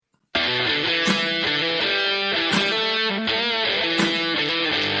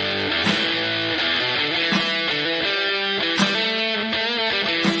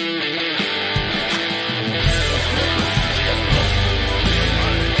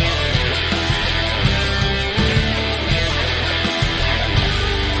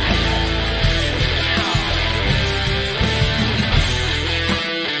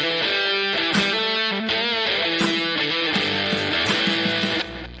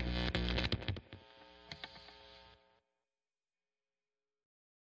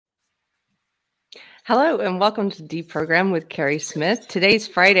Hello and welcome to Deep Program with Carrie Smith. Today's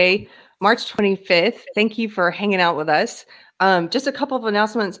Friday, March 25th. Thank you for hanging out with us. Just a couple of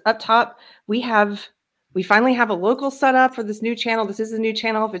announcements up top. We finally have a local setup for this new channel. This is a new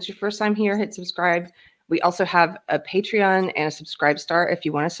channel. If it's your first time here, hit subscribe. We also have a Patreon and a Subscribe Star if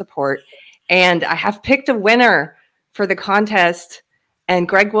you want to support. And I have picked a winner for the contest, and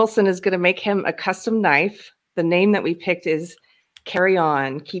Greg Wilson is going to make him a custom knife. The name that we picked is Carry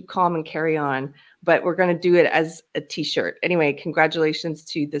On, Keep Calm and Carry On. But we're going to do it as a t-shirt. Anyway, congratulations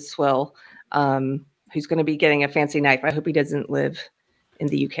to the swill who's going to be getting a fancy knife. I hope he doesn't live in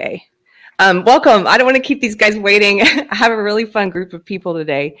the UK. Welcome. I don't want to keep these guys waiting. I have a really fun group of people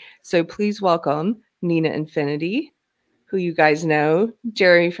today. So please welcome Nina Infinity, who you guys know,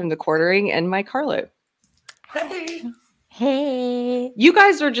 Jerry from the Quartering, and Mike Harlow. Hey. Hey. You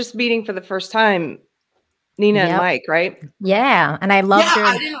guys are just meeting for the first time, Nina and Mike, right? Yeah, and I love your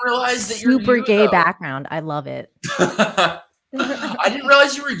I didn't realize that super you're gay background. I love it. I didn't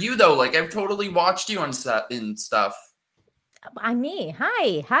realize you were you though. Like I've totally watched you on set and stuff. I'm me.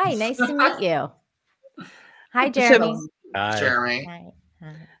 Hi. Nice to meet you. Hi, Jeremy. Hi. Jeremy.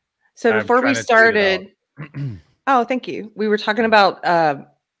 Hi. So before we started, oh, thank you. We were talking about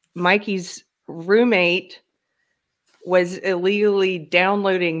Mikey's roommate was illegally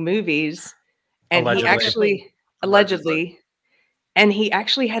downloading movies. And allegedly, and he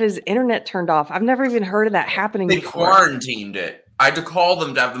actually had his internet turned off. I've never even heard of that happening They before. quarantined it. I had to call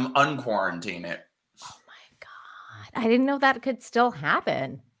them to have them unquarantine it. Oh my God. I didn't know that could still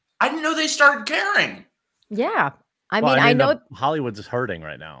happen. I didn't know they started caring. Yeah. I know Hollywood's is hurting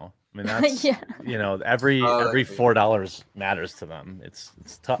right now. I mean, that's, yeah. Every $4 matters to them. It's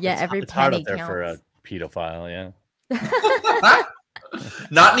tough. Yeah, it's hard up there for a pedophile. Yeah.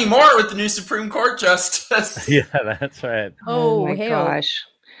 Not anymore with the new Supreme Court justice. Yeah, that's right. Oh my gosh.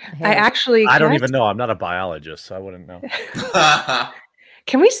 I don't even know. I'm not a biologist, so I wouldn't know.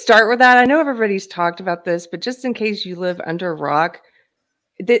 Can we start with that? I know everybody's talked about this, but just in case you live under a rock,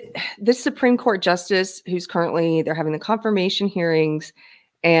 this Supreme Court justice who's they're having the confirmation hearings.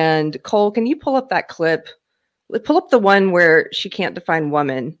 And Cole, can you pull up that clip? Pull up the one where she can't define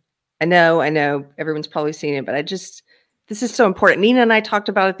woman. I know everyone's probably seen it, but this is so important. Nina and I talked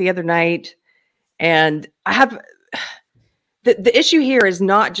about it the other night, and I have the issue here is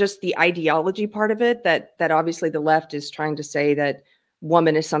not just the ideology part of it, that obviously the left is trying to say that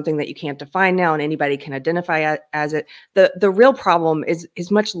woman is something that you can't define now and anybody can identify as it. The real problem is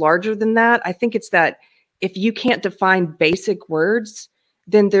much larger than that. I think it's that if you can't define basic words,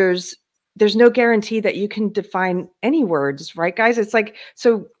 then there's no guarantee that you can define any words, right, guys? It's like,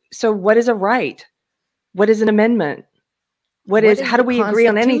 so what is a right? What is an amendment? How do we agree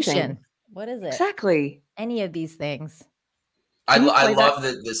on anything? What is it? Exactly. Any of these things. I love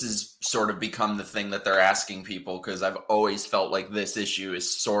that this has sort of become the thing that they're asking people, because I've always felt like this issue is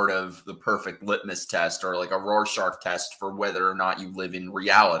sort of the perfect litmus test, or like a Rorschach test for whether or not you live in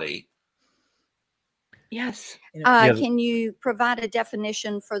reality. Yes. Can you provide a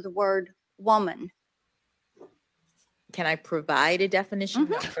definition for the word woman? Can I provide a definition?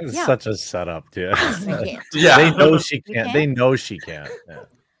 Mm-hmm. It's such a setup, dude. Yeah. They know she can't. They know she can't. Yeah.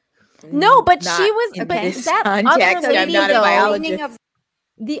 No, but Not she was. in But this that context, other I'm lady, not a though, biologist.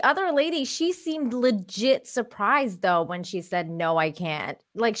 the other lady, she seemed legit surprised though when she said, "No, I can't."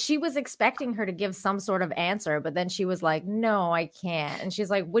 Like she was expecting her to give some sort of answer, but then she was like, "No, I can't." And she's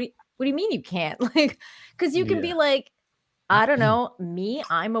like, "What do you mean you can't?" Like, because you can be like, I don't know,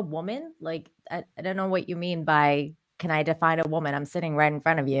 I'm a woman. Like, I don't know what you mean by. Can I define a woman? I'm sitting right in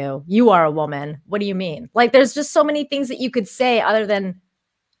front of you. You are a woman. What do you mean? Like, there's just so many things that you could say other than,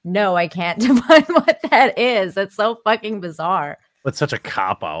 no, I can't define what that is. That's so fucking bizarre. It's such a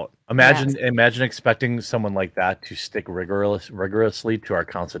cop out. Imagine expecting someone like that to stick rigorously to our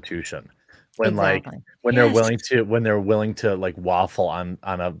Constitution when they're willing to like waffle on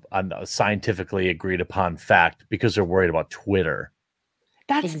a scientifically agreed upon fact because they're worried about Twitter.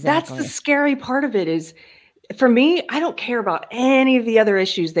 That's the scary part of it is. For me, I don't care about any of the other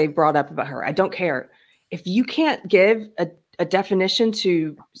issues they brought up about her. I don't care. If you can't give a definition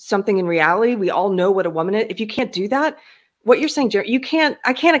to something in reality, we all know what a woman is. If you can't do that, what you're saying, Jerry,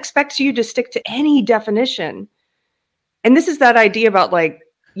 I can't expect you to stick to any definition. And this is that idea about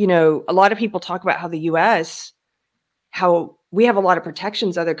a lot of people talk about how the US, how we have a lot of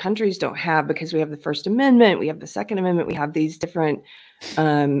protections other countries don't have because we have the First Amendment, we have the Second Amendment, we have these different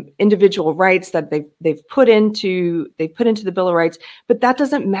individual rights that they've put into the Bill of Rights. But that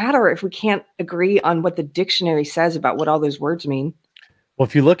doesn't matter if we can't agree on what the dictionary says about what all those words mean. Well,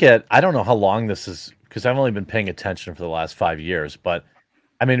 if you look at, I don't know how long this is because I've only been paying attention for the last 5 years, but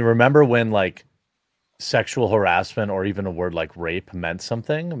I mean, remember when sexual harassment or even a word like rape meant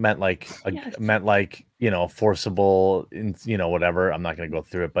something, meant like forcible, whatever. I'm not going to go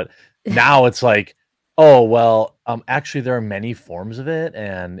through it, but now it's like, oh well, actually there are many forms of it,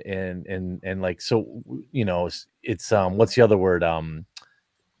 and like, so it's what's the other word?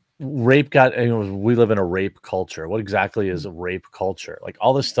 Rape got, we live in a rape culture. What exactly is a rape culture? Like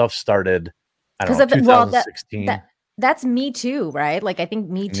all this stuff started, I don't know, 2016. That's Me Too, right? Like I think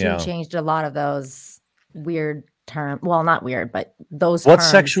Me Too changed a lot of those weird terms. Well, not weird, but those What's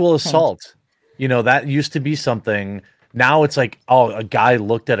terms sexual changed. assault? That used to be something. Now it's like, oh, a guy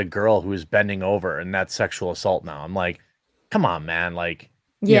looked at a girl who was bending over, and that's sexual assault now. I'm like, come on, man. Like,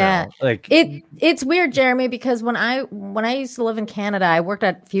 like it's weird, Jeremy, because when I used to live in Canada, I worked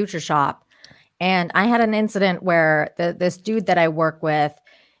at Future Shop, and I had an incident where this dude that I work with,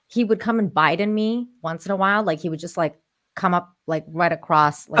 he would come and bite in me once in a while. Like he would just like come up like right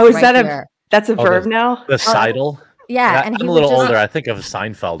across. Like, is right that that's a verb now? The sidle? Yeah. And I'm a little older. I think of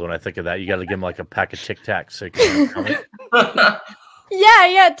Seinfeld when I think of that. You got to give him like a pack of Tic Tacs. So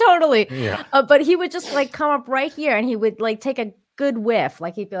yeah, totally. Yeah. But he would just like come up right here, and he would like take a good whiff.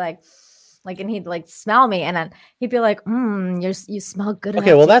 Like he'd be like, and he'd like smell me, and then he'd be like, you smell good.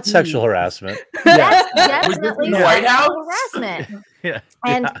 Okay, well that's sexual harassment. That's definitely White House harassment. Yeah.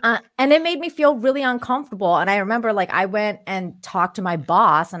 And it made me feel really uncomfortable. And I remember like I went and talked to my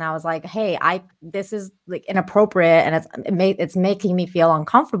boss, and I was like, hey, this is like inappropriate, and it's making me feel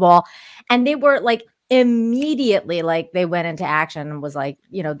uncomfortable. And they were like immediately, like they went into action and was like,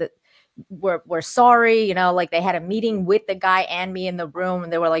 that we're sorry, like they had a meeting with the guy and me in the room,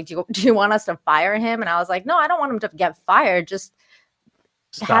 and they were like, do you want us to fire him? And I was like, no, I don't want him to get fired, just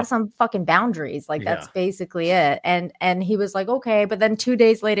have some fucking boundaries. Like that's basically it. And he was like, okay, but then 2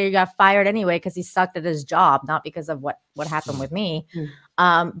 days later he got fired anyway because he sucked at his job, not because of what happened with me.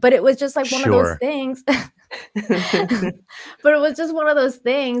 But it was just like one of those things. But it was just one of those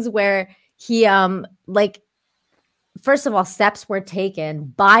things where he first of all, steps were taken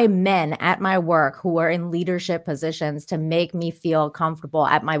by men at my work who were in leadership positions to make me feel comfortable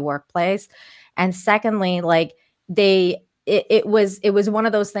at my workplace. And secondly, like it was one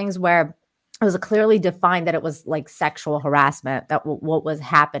of those things where it was clearly defined that it was like sexual harassment, that what was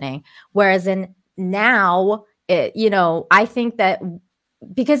happening. Whereas now, I think that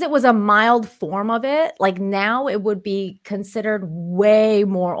because it was a mild form of it, like now it would be considered way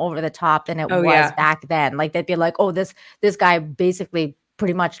more over the top than it was back then. Like they'd be like, oh, this guy basically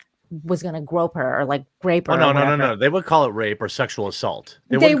pretty much was going to grope her or like rape her. Oh, no. They would call it rape or sexual assault.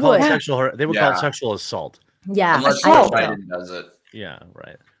 They wouldn't call it sexual. They would call it sexual assault. Yeah. Unless Biden does it. Yeah,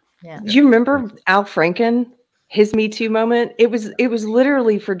 right. Yeah. Do you remember Al Franken, his Me Too moment? It was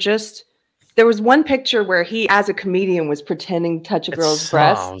literally for just, there was one picture where he, as a comedian, was pretending to touch a girl's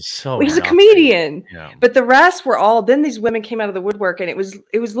breast. He's a comedian. Yeah. But the rest were all, then these women came out of the woodwork, and it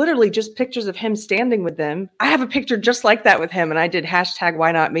was literally just pictures of him standing with them. I have a picture just like that with him, and I did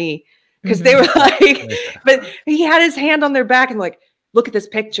 #WhyNotMe because they were like, but he had his hand on their back and like, look at this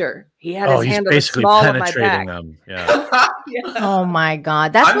picture. He had his hand on the small of my back. Them. Yeah. Oh my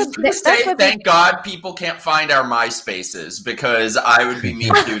God. Thank God people can't find our MySpaces, because I would be Me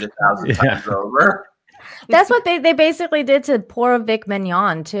Too'd 1,000 times over. That's what they basically did to poor Vic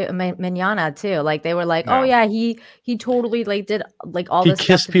Mignogna too. Like they were like, oh yeah, he totally like did like all this. He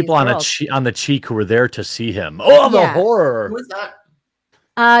kissed people on the cheek who were there to see him. Oh, the horror. Who was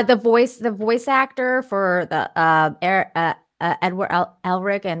that? The voice actor for the Edward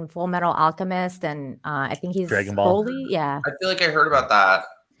Elric and Full Metal Alchemist, and I think he's Dragon Ball. Holy. Yeah, I feel like I heard about that.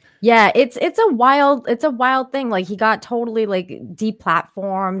 Yeah, it's a wild thing. Like he got totally like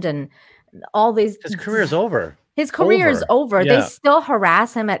deplatformed, and all these. His career's over. His career's over. Yeah. They still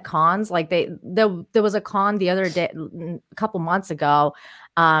harass him at cons. Like there was a con the other day, a couple months ago,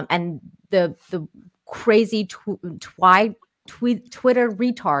 and the crazy Twitter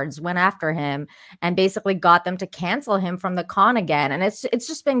retards went after him and basically got them to cancel him from the con again. And it's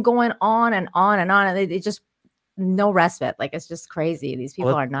just been going on and on and on, and it just no respite. Like it's just crazy. These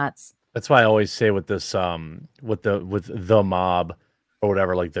people are nuts. That's why I always say with this with the mob or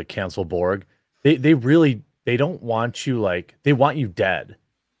whatever, like the cancel Borg, they don't want you, like they want you dead.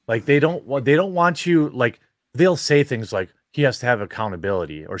 Like they don't want you, like they'll say things like he has to have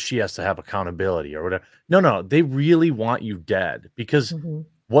accountability or she has to have accountability or whatever. No, they really want you dead, because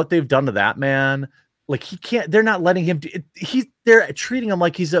what they've done to that man, like he can't, they're not letting him they're treating him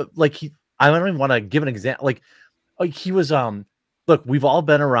like I don't even want to give an example. Like he was, look, we've all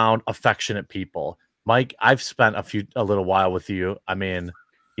been around affectionate people. Mike, I've spent a little while with you. I mean,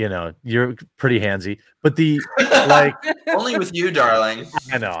 You know, you're pretty handsy, but the like only with you, darling.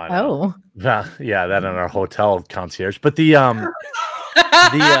 I know. Oh, yeah, that in our hotel concierge. But the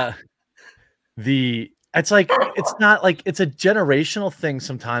it's like it's not like it's a generational thing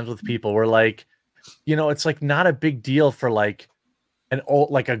sometimes with people where like, you know, it's like not a big deal for like an old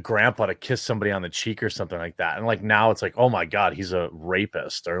like a grandpa to kiss somebody on the cheek or something like that. And like now it's like, oh my God, he's a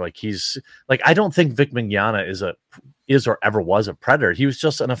rapist, or like he's like, I don't think Vic Mignogna is or ever was a predator. He was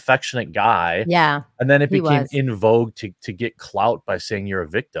just an affectionate guy. yeah. And then it became in vogue to get clout by saying you're a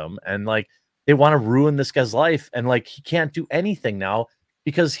victim. And like they want to ruin this guy's life. And like he can't do anything now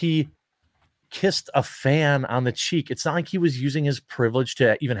because he kissed a fan on the cheek. It's not like he was using his privilege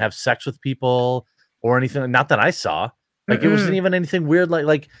to even have sex with people or anything. Not that I saw. Like it wasn't even anything weird.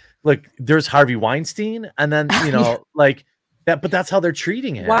 Like there's Harvey Weinstein, and then you know like that. But that's how they're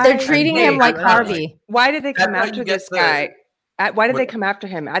treating him. They're treating him like Harvey. Why did they come after this guy? Why did they come after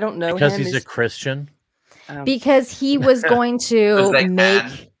him? I don't know. Because he's a Christian. Because he was going to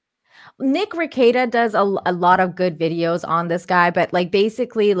make. Nick Rekieta does a lot of good videos on this guy, but like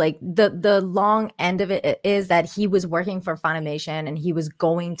basically like the long end of it is that he was working for Funimation and he was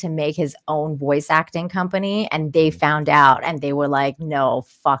going to make his own voice acting company, and they found out and they were like, no,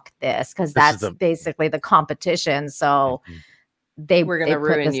 fuck this, because that's basically the competition. So we're gonna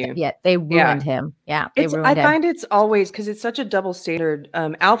ruin you. Yeah, they ruined him. Yeah, they ruined him. I find it's always because it's such a double standard.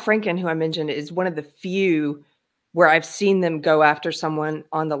 Al Franken, who I mentioned, is one of the few where I've seen them go after someone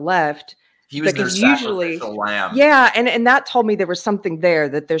on the left. He was their sacrificial lamb. Yeah, and that told me there was something there,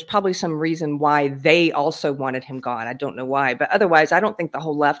 that there's probably some reason why they also wanted him gone. I don't know why, but otherwise I don't think the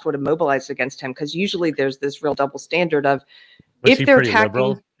whole left would have mobilized against him, because usually there's this real double standard of was he pretty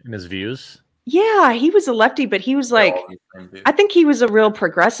liberal in his views? Yeah, he was a lefty, but he was like, I think he was a real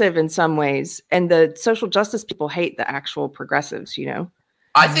progressive in some ways, and the social justice people hate the actual progressives, you know.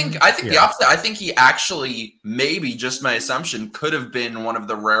 I think the opposite. I think he actually, maybe just my assumption, could have been one of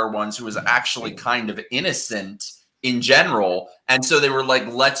the rare ones who was actually kind of innocent in general. And so they were like,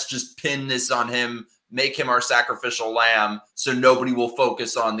 let's just pin this on him, make him our sacrificial lamb, so nobody will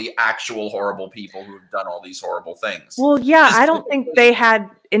focus on the actual horrible people who have done all these horrible things. Well, yeah, I don't think they had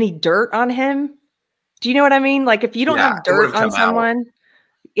any dirt on him. Do you know what I mean? Like if you don't have dirt on someone...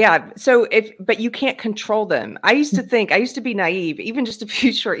 Yeah. So but you can't control them. I used to be naive, even just a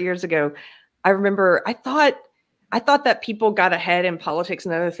few short years ago. I remember I thought that people got ahead in politics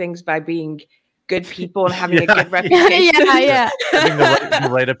and other things by being good people and having a good reputation. Having the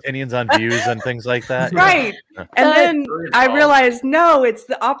right opinions on views and things like that. Right. And then I realized, no, it's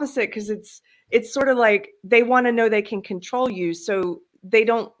the opposite, because it's sort of like they want to know they can control you. So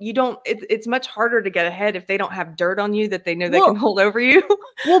it's much harder to get ahead if they don't have dirt on you that they know they can hold over you.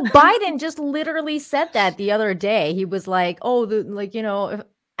 Well, Biden just literally said that the other day. He was like,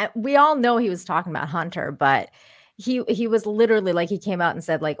 we all know he was talking about Hunter, but he was literally like, he came out and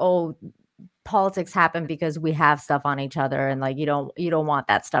said like, oh, politics happen because we have stuff on each other, and like you don't want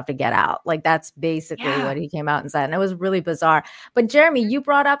that stuff to get out. Like that's basically what he came out and said, and it was really bizarre. But Jeremy, you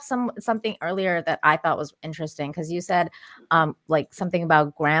brought up something earlier that I thought was interesting, because you said like something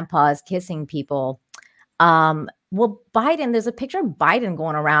about grandpas kissing people. Well, Biden, there's a picture of Biden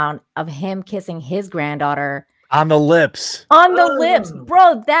going around of him kissing his granddaughter on the lips, lips,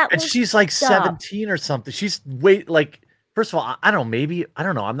 bro. And she's like 17 or something. She's first of all, I don't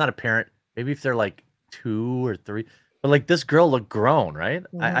know. I'm not a parent. Maybe if they're like 2 or 3, but like this girl looked grown, right?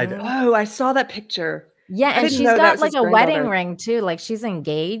 Mm-hmm. I saw that picture. Yeah, and she's got like a wedding ring too. Like she's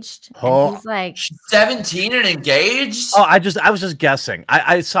engaged. And he's like 17 and engaged. Oh, I was just guessing.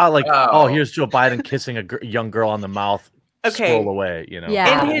 I saw like, here's Joe Biden kissing a young girl on the mouth. Okay, scroll away. You know.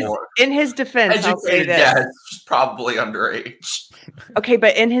 Yeah. In his defense, I'll say this. She's probably underage. Okay,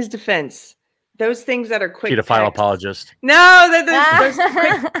 but in his defense, those things that are quick. Pedophile apologist. No, those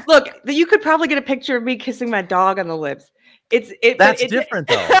quick. Look, you could probably get a picture of me kissing my dog on the lips. That's different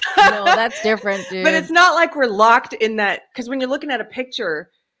though. No, that's different, dude. But it's not like we're locked in that, because when you're looking at a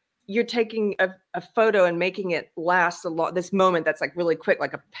picture, you're taking a photo and making it last a lot. This moment that's like really quick,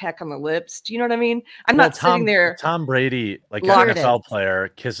 like a peck on the lips. Do you know what I mean? I'm not sitting there. Tom Brady, like an NFL player,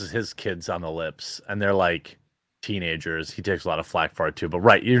 kisses his kids on the lips, and they're like teenagers. He takes a lot of flack for it too. But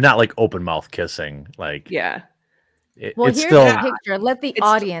right, you're not like open mouth kissing. Like yeah. Here's the picture. Let the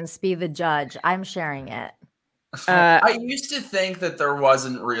audience be the judge. I'm sharing it. I used to think that there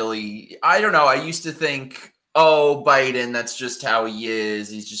wasn't really. I don't know. I used to think, oh, Biden, that's just how he is.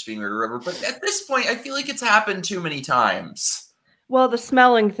 He's just being whatever. But at this point, I feel like it's happened too many times. Well, the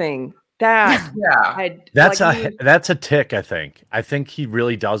smelling thing. That's a tick. I think he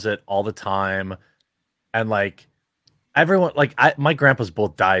really does it all the time, and like everyone, like my grandpas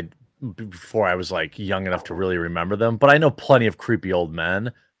both died before I was like young enough to really remember them. But I know plenty of creepy old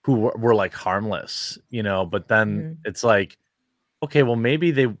men who were like harmless, but then it's like, okay, well,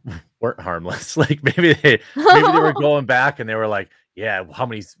 maybe they weren't harmless. Like maybe they were going back and they were like, yeah, how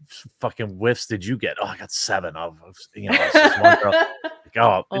many fucking whiffs did you get? Oh, I got 7 of it's just one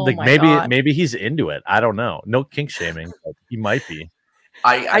girl. Like, like maybe he's into it. I don't know. No kink shaming, but he might be.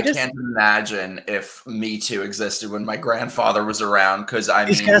 I can't imagine if Me Too existed when my grandfather was around, because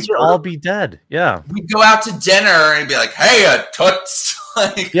these guys would all be dead. Yeah, we'd go out to dinner and be like, "Hey, toots!"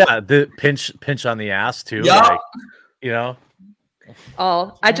 The pinch on the ass too. Yep.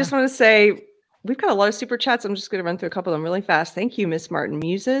 Like, I just want to say we've got a lot of super chats. I'm just going to run through a couple of them really fast. Thank you, Miss Martin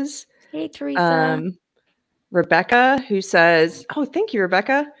Muses. Hey, Teresa. Rebecca, who says, "Oh, thank you,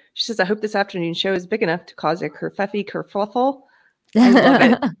 Rebecca." She says, "I hope this afternoon show is big enough to cause a kerfefe kerfuffle." I love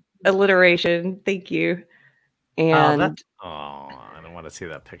it. Alliteration. Thank you. And I don't want to see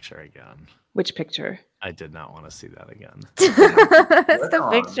that picture again. Which picture? I did not want to see that again. It's the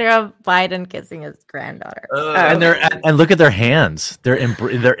picture of Biden kissing his granddaughter. And look at their hands. They're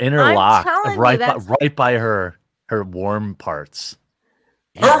interlocked right by her warm parts.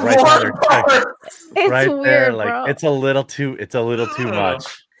 Her warm parts. It's right weird, there, like bro. it's a little too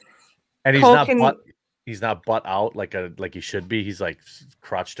much. And he's not butt out like he should be. He's like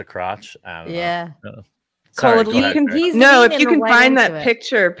crotch to crotch. I don't know. Sorry, Cole, if you can find that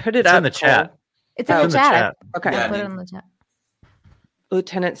picture, put it up in the chat. It's in the chat. Okay. Yeah, put it in the chat.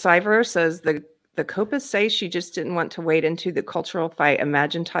 Lieutenant Siver says the Copas say she just didn't want to wade into the cultural fight.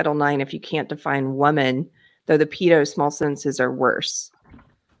 Imagine Title IX if you can't define woman, though the pedo small sentences are worse.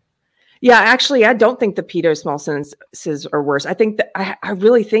 Yeah, actually, I don't think the pedo small sentences are worse. I think that I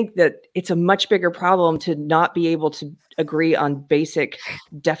really think that it's a much bigger problem to not be able to agree on basic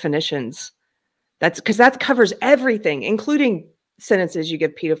definitions. That's because that covers everything, including sentences you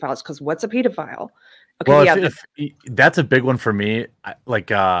give pedophiles. Because what's a pedophile? Okay, well, if that's a big one for me. I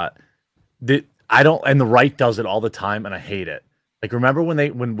don't, and the right does it all the time, and I hate it. Like, remember when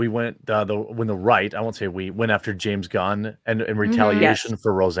the right, I won't say we went after James Gunn and in retaliation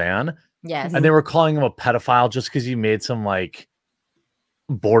for Roseanne. Yes. And they were calling him a pedophile just because he made some like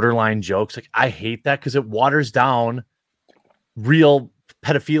borderline jokes. Like, I hate that because it waters down real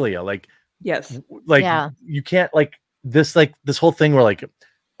pedophilia. Like, yes, like you can't this whole thing where like,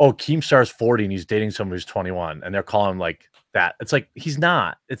 oh, Keemstar's 40 and he's dating someone who's 21 and they're calling him like that. It's like, he's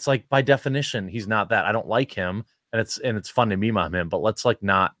not. It's like, by definition, he's not that. I don't like him. And it's fun to meme on him, but let's like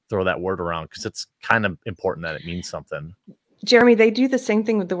not throw that word around because it's kind of important that it means something. Jeremy, they do the same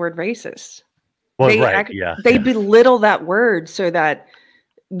thing with the word racist. Well, they belittle that word so that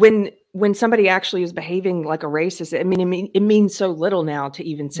when somebody actually is behaving like a racist, it means so little now to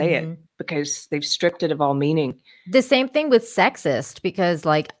even say it because they've stripped it of all meaning. The same thing with sexist, because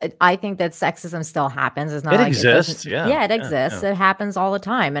like I think that sexism still happens. It's not it exists. It exists. It happens all the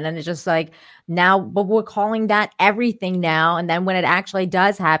time. And then it's just like now, but we're calling that everything now. And then when it actually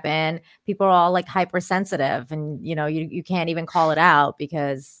does happen, people are all like hypersensitive and you can't even call it out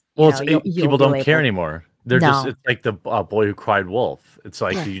because people don't care anymore. They're just, it's like the boy who cried wolf. It's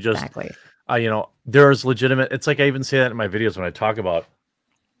like you just there's legitimate, it's like I even say that in my videos when I talk about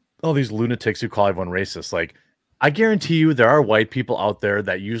all these lunatics who call everyone racist. Like, I guarantee you there are white people out there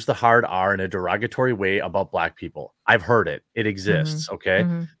that use the hard R in a derogatory way about black people. I've heard it. It exists, okay?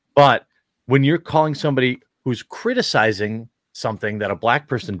 But when you're calling somebody who's criticizing something that a black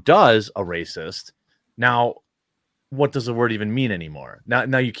person does a racist, now what does the word even mean anymore?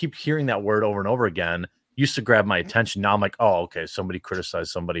 Now you keep hearing that word over and over again. Used to grab my attention. Now I'm like, oh, okay, somebody criticized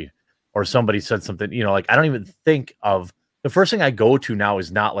somebody or somebody said something, like I don't even think of, the first thing I go to now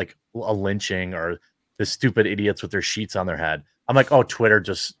is not like a lynching or the stupid idiots with their sheets on their head. I'm like, oh, Twitter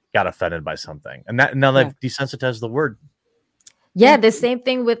just got offended by something. And that now they've desensitized the word. Yeah, the same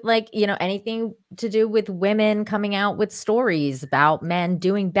thing with like, anything to do with women coming out with stories about men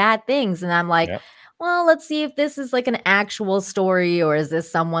doing bad things. And I'm like, well, let's see if this is like an actual story or is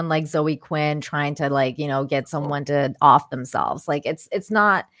this someone like Zoe Quinn trying to like, get someone to off themselves. Like it's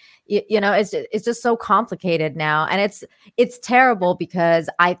not, it's just so complicated now. And it's terrible because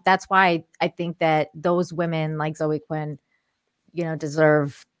that's why I think that those women like Zoe Quinn,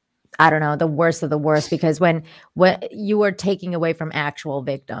 deserve, I don't know, the worst of the worst, because when you are taking away from actual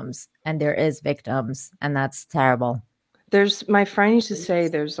victims and there is victims, and that's terrible. My friend used to say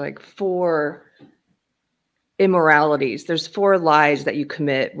there's like 4 immoralities. There's 4 lies that you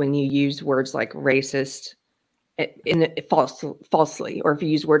commit when you use words like racist falsely, or if you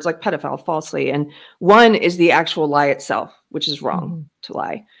use words like pedophile falsely. And one is the actual lie itself, which is wrong to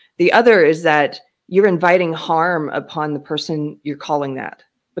lie. The other is that you're inviting harm upon the person you're calling that.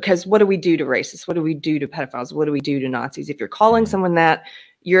 Because what do we do to racists? What do we do to pedophiles? What do we do to Nazis? If you're calling someone that,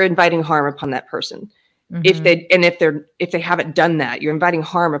 you're inviting harm upon that person. If they haven't done that, you're inviting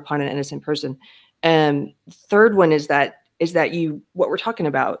harm upon an innocent person. Third one is that what we're talking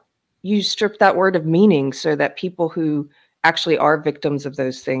about, you strip that word of meaning so that people who actually are victims of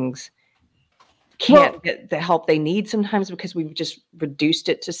those things can't get the help they need sometimes because we've just reduced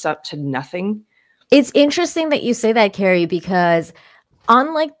it to nothing. It's interesting that you say that, Carrie, because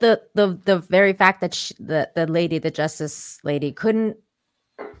unlike the very fact that the justice lady couldn't,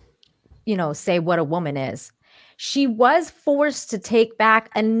 say what a woman is, she was forced to take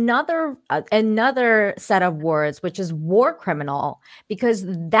back another set of words, which is war criminal, because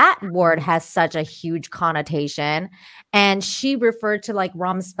that word has such a huge connotation. And she referred to like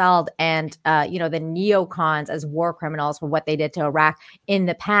Rumsfeld and, the neocons as war criminals for what they did to Iraq in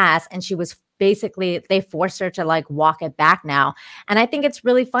the past. And she was they forced her to like walk it back now. And I think it's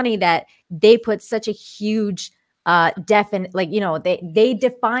really funny that they put such a huge definite, they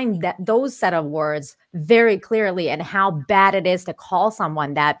defined those set of words very clearly and how bad it is to call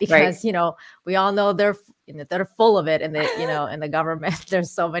someone that, because we all know they're full of it in the in the government.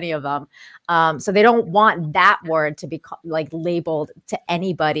 There's so many of them, so they don't want that word to be labeled to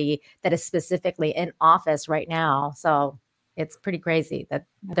anybody that is specifically in office right now. So it's pretty crazy that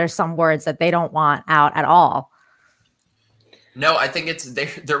there's some words that they don't want out at all. No, I think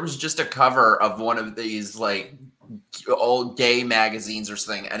there was just a cover of one of these like old gay magazines or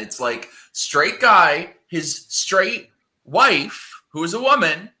something, and it's like straight guy, his straight wife, who is a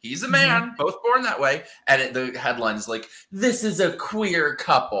woman, he's a man, both born that way, and the headline is like, "This is a queer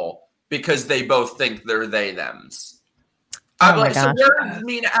couple," because they both think they're they thems. I'm like, so words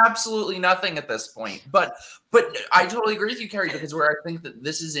mean absolutely nothing at this point. But I totally agree with you, Carrie, because where I think that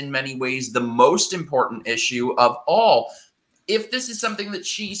this is in many ways the most important issue of all. If this is something that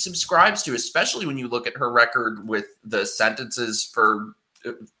she subscribes to, especially when you look at her record with the sentences for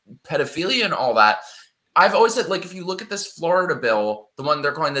pedophilia and all that, I've always said, like, if you look at this Florida bill, the one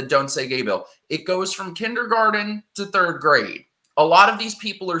they're calling the Don't Say Gay bill, it goes from kindergarten to third grade. A lot of these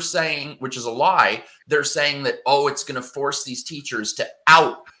people are saying, which is a lie, they're saying that, it's going to force these teachers to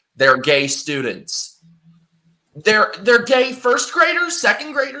out their gay students. They're gay first graders,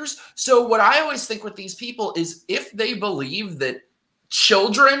 second graders. So what I always think with these people is if they believe that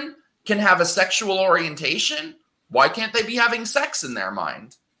children can have a sexual orientation, why can't they be having sex in their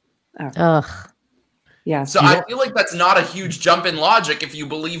mind? Ugh. Yeah. So I feel like that's not a huge jump in logic if you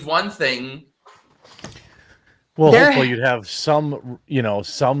believe one thing. Well, hopefully you'd have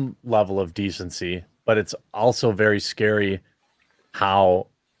some level of decency, but it's also very scary how,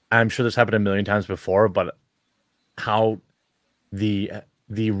 I'm sure this happened a million times before, but how the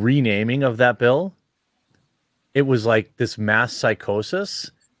renaming of that bill, it was like this mass psychosis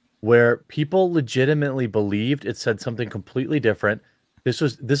where people legitimately believed it said something completely different. This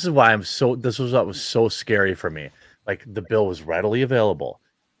was what was so scary for me. Like, the bill was readily available.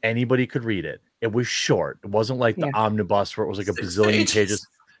 Anybody could read it. It was short. It wasn't like the omnibus where it was like a bazillion pages.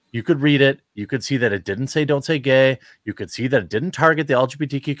 You could read it. You could see that it didn't say "don't say gay." You could see that it didn't target the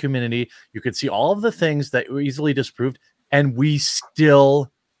LGBTQ community. You could see all of the things that were easily disproved, and we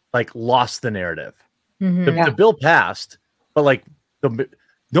still lost the narrative. The bill passed, but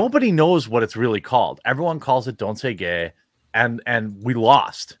nobody knows what it's really called. Everyone calls it "don't say gay," and we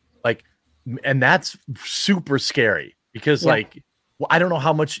lost. And that's super scary because I don't know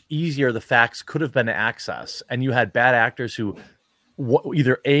how much easier the facts could have been to access, and you had bad actors who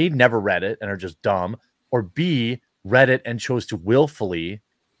either A, never read it and are just dumb, or B, read it and chose to willfully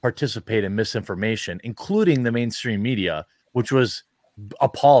participate in misinformation, including the mainstream media, which was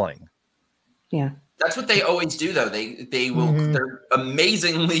appalling. Yeah. That's what they always do, though. They will. They're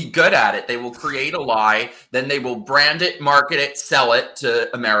amazingly good at it. They will create a lie, then they will brand it, market it, sell it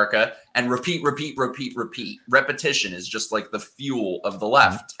to America, and repeat. Repetition is just like the fuel of the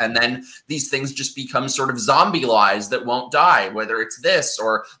left. And then these things just become sort of zombie lies that won't die, whether it's this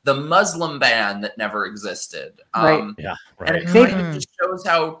or the Muslim ban that never existed. Right. And it kind of just shows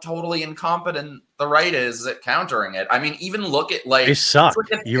how totally incompetent the right is at countering it. I mean, even look at they suck.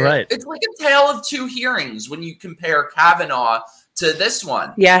 You're right. It's like a tale of two hearings when you compare Kavanaugh to this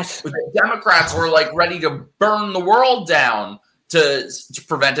one. Yes. The Democrats were ready to burn the world down to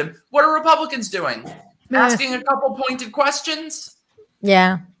prevent him. What are Republicans doing? Asking a couple pointed questions?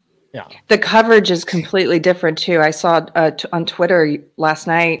 Yeah. The coverage is completely different too. I saw on Twitter last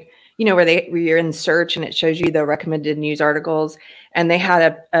night, where you're in search and it shows you the recommended news articles, and they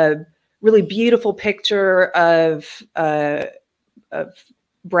had a really beautiful picture of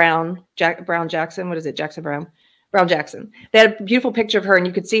Brown Jackson. What is it? Jackson Brown Jackson. They had a beautiful picture of her, and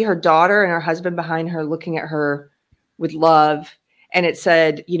you could see her daughter and her husband behind her looking at her with love. And it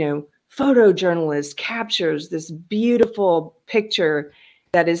said, photojournalist captures this beautiful picture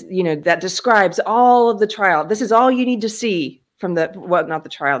that is, that describes all of the trial. This is all you need to see from not the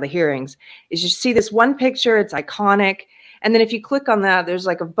trial, the hearings, is you see this one picture. It's iconic. And then if you click on that, there's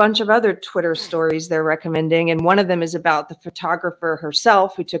like a bunch of other Twitter stories they're recommending. And one of them is about the photographer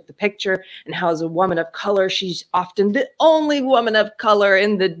herself who took the picture, and how, as a woman of color, she's often the only woman of color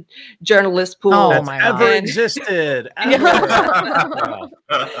in the journalist pool that's ever existed. Ever.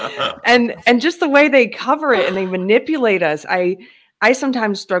 and just the way they cover it and they manipulate us. I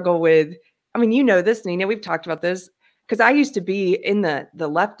sometimes struggle with, this, Nina, we've talked about this, because I used to be in the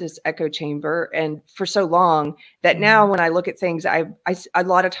leftist echo chamber, and for so long that now when I look at things, I a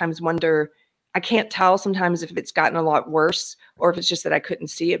lot of times wonder, I can't tell sometimes if it's gotten a lot worse or if it's just that I couldn't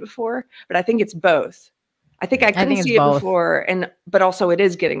see it before. But I think it's both. I think I couldn't see it before, but also it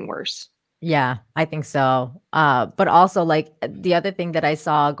is getting worse. Yeah, I think so. But also, like, the other thing that I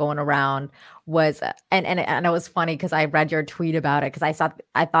saw going around was, and it was funny because I read your tweet about it, because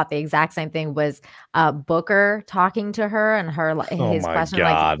I thought the exact same thing was Booker talking to her, and his question,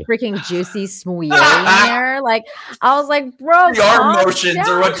 God. like, freaking juicy smoothie in there. Like, I was like, bro, the arm motions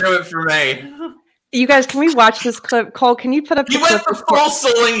are what do it for me. You guys, can we watch this clip? Cole, can you put up the clip? He went for full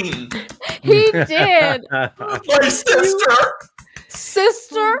Celine. He did. My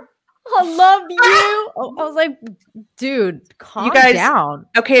sister. I love you. I was like, dude, calm down.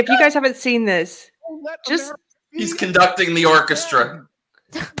 Okay, if you guys haven't seen this, he's conducting the orchestra.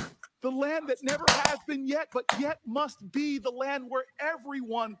 The land that never has been yet, but yet must be the land where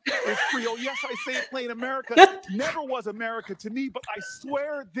everyone is free. Oh, yes, I say it plain. America never was America to me, but I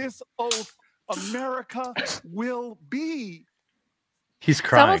swear this oath, America will be. He's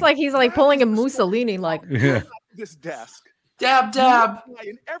crying. It's almost like he's like pulling a Mussolini, like this desk. Dab, dab.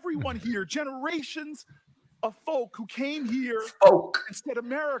 And everyone here, generations of folk who came here instead of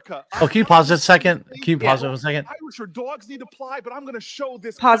America. Oh, can you pause it a second? Can you pause it for a second? Irish or dogs need to apply, but I'm going to show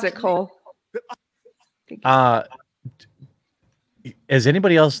this. Pause it, Cole. Has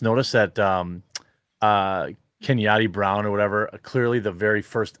anybody else noticed that Kenyatta Brown or whatever, clearly the very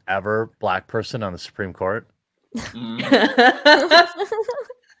first ever black person on the Supreme Court?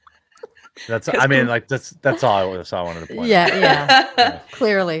 That's all I wanted to point out. Yeah.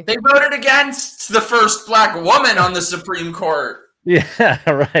 Clearly. They voted against the first black woman on the Supreme Court. Yeah,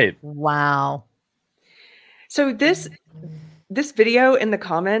 right. Wow. So this video in the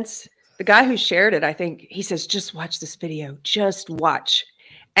comments, the guy who shared it, I think he says, just watch this video, just watch.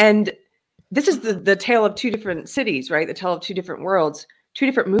 And this is the tale of two different cities, right? The tale of two different worlds, two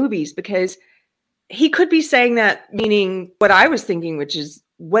different movies, because he could be saying that, meaning what I was thinking, which is,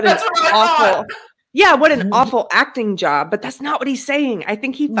 what an awful acting job, but that's not what he's saying. I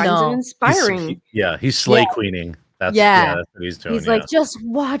think he finds it inspiring. He's slay queening. That's what he's doing. He's like, just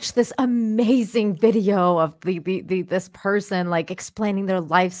watch this amazing video of this person, like, explaining their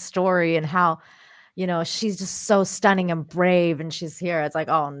life story and how, she's just so stunning and brave, and she's here. It's like,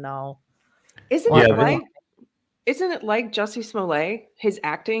 oh no. Isn't it like Jussie Smollett, his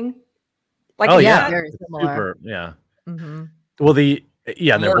acting? Like, very similar. Super, yeah. Mm-hmm. Well,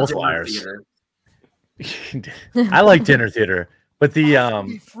 and they're both liars. I like dinner theater, but I can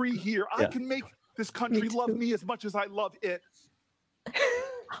be free here. I can make this country love me as much as I love it.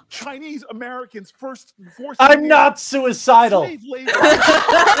 Chinese Americans forced. I'm not suicidal. Slave labor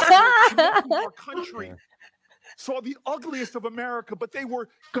our country saw the ugliest of America, but they were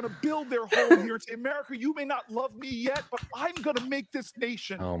going to build their home here and say, America, you may not love me yet, but I'm going to make this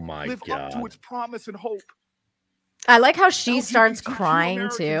nation live up to its promise and hope. I like how she starts crying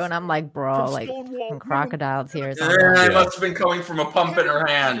too, and I'm like, bro, like, some crocodiles here. It must have been coming from a pump in her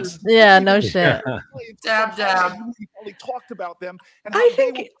hand. Yeah, no shit. Dab, dab. Talked about them. And I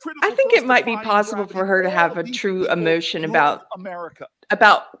think it might be possible for her to have a true emotion about America,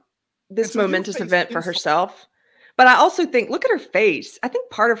 about this momentous event for herself. But I also think, look at her face. I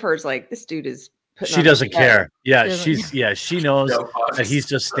think part of her is like, this dude is. She doesn't care. Yeah, she knows that he's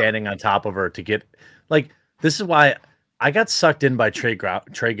just standing on top of her to get like. This is why I got sucked in by Trey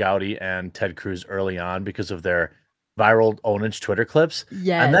Gowdy and Ted Cruz early on because of their viral ownage Twitter clips.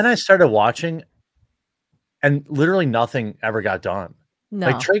 Yes. And then I started watching, and literally nothing ever got done. No.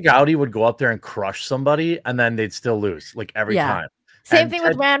 Like Trey Gowdy would go up there and crush somebody, and then they'd still lose, like every time. Same thing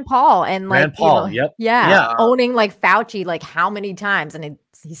with Rand Paul and like Rand Paul. Owning like Fauci like how many times, and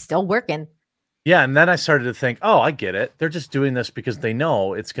he's still working. Yeah, and then I started to think, oh, I get it. They're just doing this because they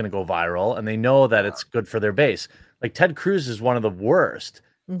know it's going to go viral, and they know that it's good for their base. Like Ted Cruz is one of the worst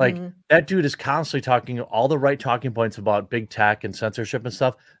Like that dude is constantly talking all the right talking points about big tech and censorship and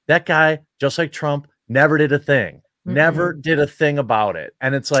stuff. That guy, just like Trump, never did a thing. Never did a thing about it.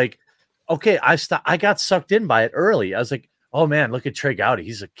 And it's like, okay, I got sucked in by it early. I was like, oh man, look at Trey Gowdy.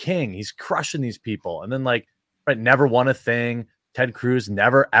 He's a king. He's crushing these people. And then like, right, never won a thing. Ted Cruz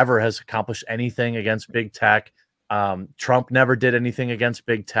never ever has accomplished anything against big tech. Trump never did anything against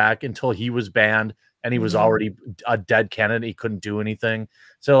big tech until he was banned and he was already a dead candidate. He couldn't do anything.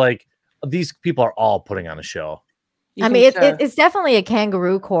 So like these people are all putting on a show. I mean, it's definitely a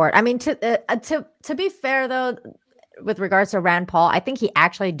kangaroo court. I mean, to be fair though, with regards to Rand Paul, I think he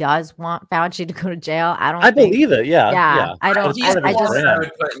actually does want Fauci to go to jail. I believe it. Yeah. I don't. I just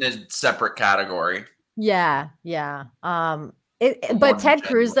put in a separate category. Yeah. But Ted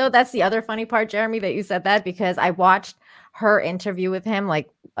Cruz, though, that's the other funny part, Jeremy, that you said that, because I watched her interview with him like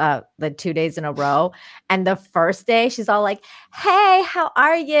the 2 days in a row. And the first day she's all like, hey, how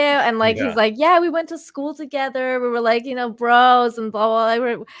are you? And like, he's like, yeah, we went to school together. We were like, bros and blah, blah,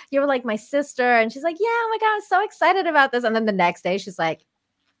 blah. You were like my sister. And she's like, yeah, oh my God, I'm so excited about this. And then the next day she's like,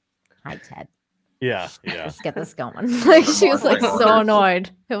 hi, Ted. Yeah. Let's get this going. Like she was like so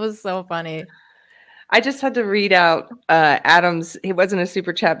annoyed. It was so funny. I just had to read out Adam's. He wasn't a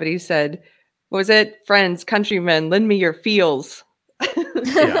super chat, but he said, what was it? Friends, countrymen, lend me your feels.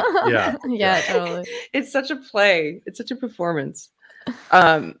 Yeah, totally. It's such a play. It's such a performance.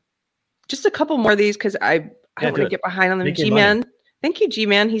 Just a couple more of these because I don't want to get behind on them. G-Man. Thank you,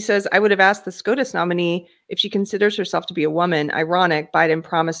 G-Man. He says, I would have asked the SCOTUS nominee if she considers herself to be a woman. Ironic, Biden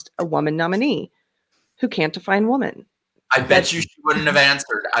promised a woman nominee. Who can't define woman? I bet you she wouldn't have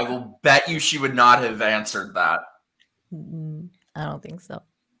answered. I will bet you she would not have answered that. I don't think so.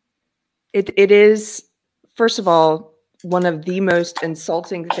 It is, first of all, one of the most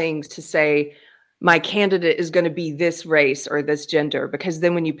insulting things to say, my candidate is going to be this race or this gender, because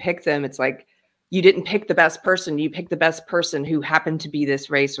then when you pick them, it's like, you didn't pick the best person. You picked the best person who happened to be this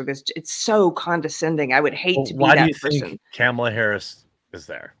race or this. It's so condescending. I would hate to be that person. Why do you think Kamala Harris is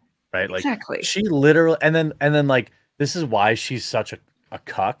there? Right? Like, exactly. She literally, and then like, this is why she's such a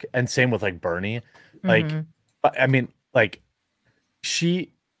cuck. And same with like Bernie. Like, I mean, like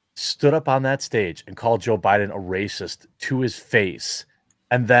she stood up on that stage and called Joe Biden a racist to his face,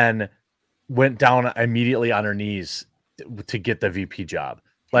 and then went down immediately on her knees to get the VP job.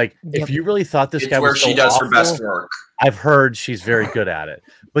 Like, if you really thought this guy was so she does awful, her best work. I've heard she's very good at it.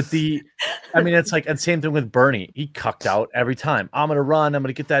 But I mean, it's like, and same thing with Bernie. He cucked out every time. I'm going to run. I'm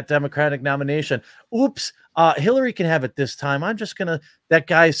going to get that Democratic nomination. Oops. Hillary can have it this time. That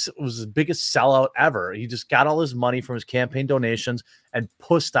guy was the biggest sellout ever. He just got all his money from his campaign donations and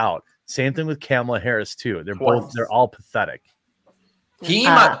pussed out. Same thing with Kamala Harris too. They're all pathetic.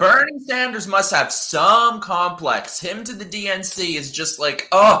 Bernie Sanders must have some complex. Him to the DNC is just like,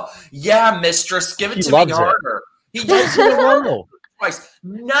 oh yeah, mistress, give it to me harder. He loves it.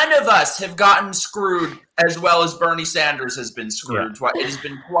 None of us have gotten screwed as well as Bernie Sanders has been screwed. Yeah. It has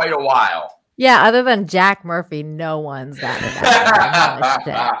been quite a while. Yeah, other than Jack Murphy, no one's gotten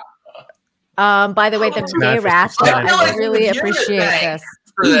that. By the way, the gay rascal, I really appreciate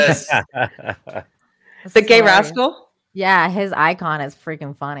this. The gay rascal? Yeah, his icon is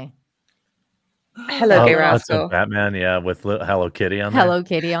freaking funny. Hello, gay rascal. Batman, with Hello Kitty on there. Hello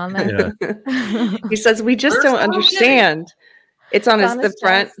Kitty on there. Yeah. He says, we just don't understand. Kitty? It's on the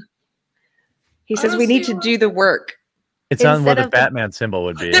front. He says, we need to do the work. It's on where the Batman symbol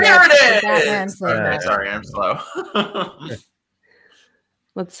would be. There it is! Sorry, I'm slow.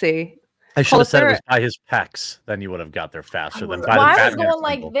 Let's see. I should have said it was by his pecs. Then you would have got there faster than by the I Batman was going symbol.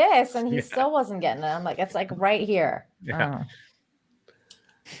 Like this, and he still wasn't getting it. I'm like, it's like right here. Yeah.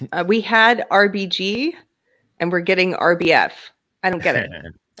 We had RBG, and we're getting RBF. I don't get it.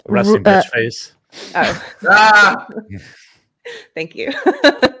 Resting bitch face. Oh. Thank you.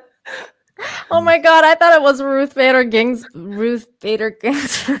 Oh my God, I thought it was Ruth Bader Ginsburg.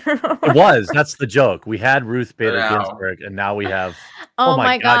 It was. That's the joke. We had Ruth Bader Ginsburg, and now we have. Oh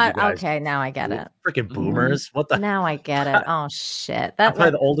my God. Okay, now I get it. Freaking boomers. What the? Now I get it. Oh shit. That's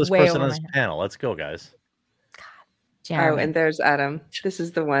probably the oldest person on this panel. Let's go, guys. God, and there's Adam. This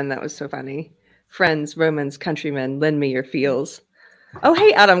is the one that was so funny. Friends, Romans, countrymen, lend me your feels. Oh,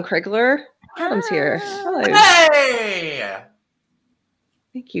 hey, Adam Krigler. Adam's here. Hello. Hey.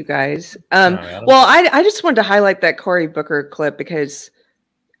 Thank you, guys. Well, I just wanted to highlight that Cory Booker clip because,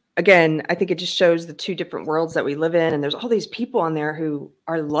 again, I think it just shows the two different worlds that we live in. And there's all these people on there who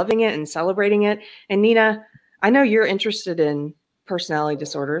are loving it and celebrating it. And Nina, I know you're interested in personality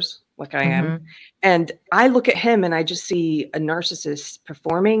disorders like I am. And I look at him and I just see a narcissist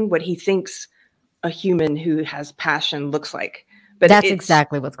performing what he thinks a human who has passion looks like. But that's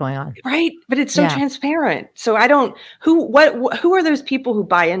exactly what's going on. Right. But it's so transparent. So I don't, who are those people who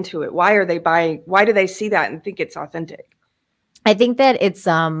buy into it? Why are they buying? Why do they see that and think it's authentic? I think that it's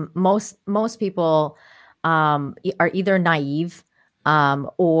most people are either naive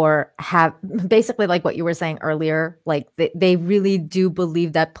or have basically like what you were saying earlier, like they really do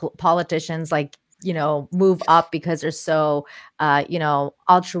believe that politicians like, you know, move up because they're so you know,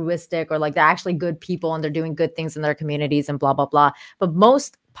 altruistic, or like they're actually good people and they're doing good things in their communities and blah blah blah. But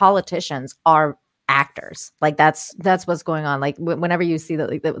most politicians are actors. Like that's what's going on. Like whenever you see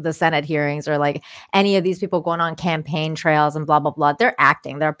the Senate hearings, or like any of these people going on campaign trails and blah blah blah, they're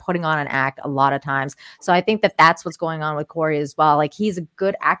acting, they're putting on an act a lot of times. So I think that that's what's going on with Corey as well. Like he's a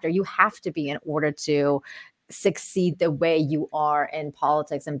good actor. You have to be in order to succeed the way you are in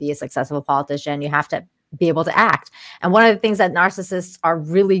politics and be a successful politician. You have to be able to act. And one of the things that narcissists are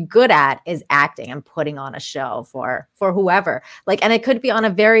really good at is acting and putting on a show for whoever. Like, and it could be on a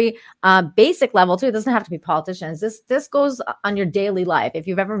very basic level too. It doesn't have to be politicians. This goes on your daily life. If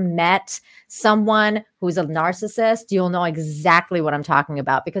you've ever met someone who's a narcissist, you'll know exactly what I'm talking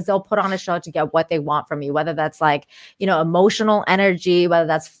about, because they'll put on a show to get what they want from you, whether that's like, you know, emotional energy, whether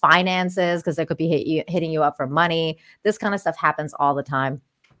that's finances, because they could be hitting you up for money. This kind of stuff happens all the time.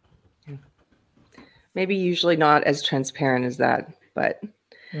 Maybe usually not as transparent as that, but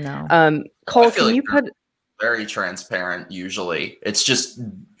no. Cole, can you put very transparent? Usually, it's just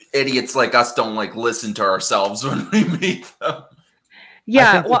idiots like us don't like listen to ourselves when we meet them.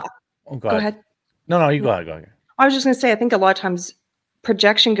 Yeah. Well, go ahead. No, you go ahead. I was just gonna say, I think a lot of times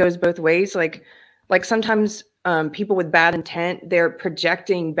projection goes both ways. Like sometimes people with bad intent, they're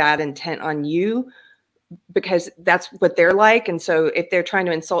projecting bad intent on you, because that's what they're like. And so if they're trying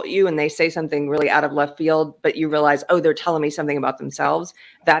to insult you and they say something really out of left field, but you realize, oh, they're telling me something about themselves,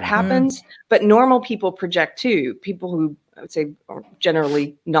 that happens. But normal people project too. People who I would say are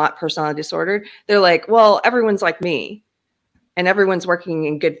generally not personality disordered, they're like, well, everyone's like me and everyone's working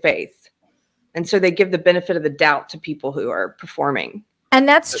in good faith. And so they give the benefit of the doubt to people who are performing. And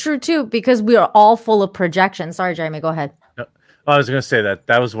that's true too, because we are all full of projection. Sorry, Jeremy, go ahead. I was going to say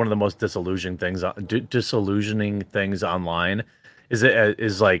that was one of the most disillusioning things online.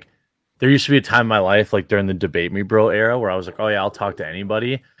 Is like, there used to be a time in my life, like during the debate me bro era, where I was like, oh yeah, I'll talk to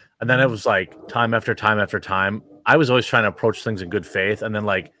anybody. And then it was like time after time after time, I was always trying to approach things in good faith. And then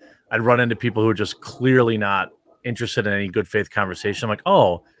like I'd run into people who were just clearly not interested in any good faith conversation. I'm like,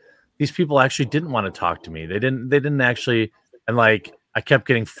 oh, these people actually didn't want to talk to me. They didn't actually. And like, I kept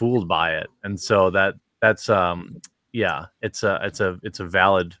getting fooled by it. And so that's yeah, it's a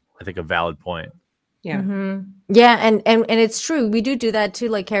valid, I think, a valid point. Yeah. Yeah. And it's true. We do that too.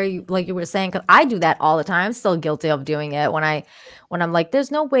 Like Carrie, like you were saying, because I do that all the time. I'm still guilty of doing it when I'm like,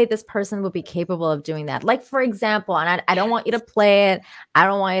 there's no way this person would be capable of doing that. Like, for example, and I don't want you to play it. I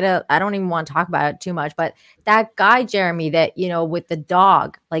don't even want to talk about it too much, but that guy, Jeremy, that, you know, with the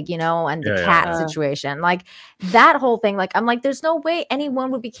dog, like, you know, and the cat situation, like that whole thing, like, I'm like, there's no way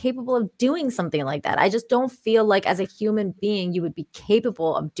anyone would be capable of doing something like that. I just don't feel like as a human being, you would be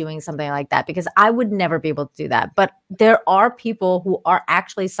capable of doing something like that, because I would never be able to do that. But there are people who are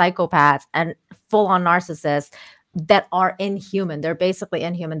actually psychopaths and full on narcissists that are inhuman. They're basically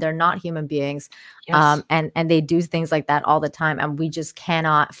inhuman. They're not human beings. Yes. And they do things like that all the time. And we just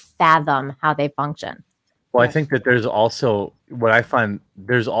cannot fathom how they function. Well, I think that there's also what I find,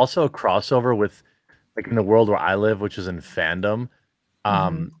 there's also a crossover with, like, in the world where I live, which is in fandom,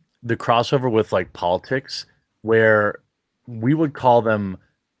 the crossover with like politics, where we would call them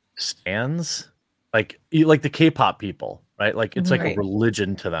stans, like the K-pop people, right? Like it's like a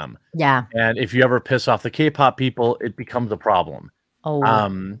religion to them. Yeah. And if you ever piss off the K-pop people, it becomes a problem. Oh.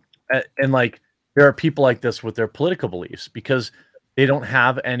 And like there are people like this with their political beliefs, because they don't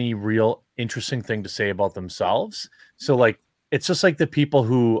have any real interesting thing to say about themselves. So like it's just like the people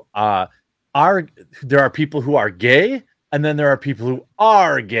who there are people who are gay, and then there are people who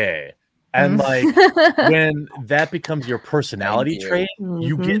are gay. And like when that becomes your personality trait,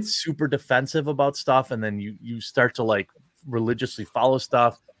 you get super defensive about stuff, and then you start to like religiously follow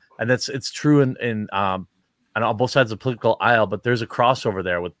stuff. And it's true in on both sides of the political aisle, but there's a crossover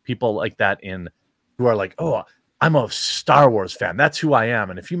there with people like that who are like, oh, I'm a Star Wars fan. That's who I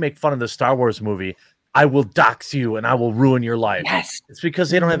am. And if you make fun of the Star Wars movie, I will dox you and I will ruin your life. Yes. It's because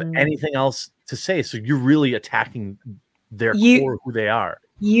they don't have anything else to say. So you're really attacking their core, who they are.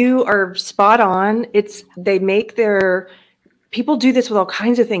 You are spot on. People do this with all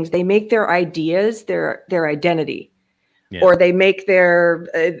kinds of things. They make their ideas their identity, or they make their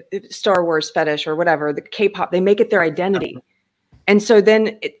Star Wars fetish or whatever, the K-pop, they make it their identity. And so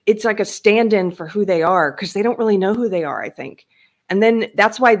then it's like a stand-in for who they are, because they don't really know who they are, I think. And then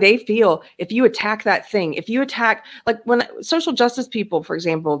that's why they feel if you attack that thing, if you attack, like when social justice people, for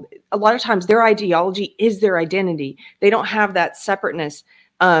example, a lot of times their ideology is their identity. They don't have that separateness.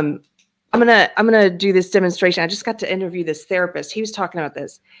 I'm gonna do this demonstration. I just got to interview this therapist. He was talking about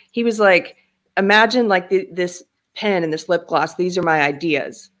this. He was like, imagine like this pen and this lip gloss. These are my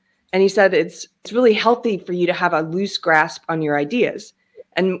ideas. And he said it's really healthy for you to have a loose grasp on your ideas.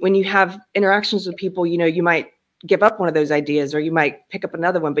 And when you have interactions with people, you might give up one of those ideas or you might pick up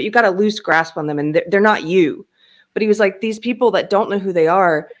another one, but you got a loose grasp on them and they're not you. But he was like, these people that don't know who they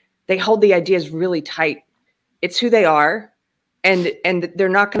are, they hold the ideas really tight. It's who they are and they're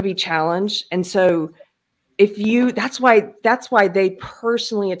not going to be challenged. And so that's why they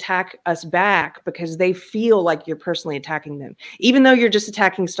personally attack us back, because they feel like you're personally attacking them, even though you're just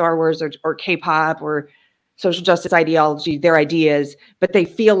attacking Star Wars or K-pop or social justice ideology, their ideas, but they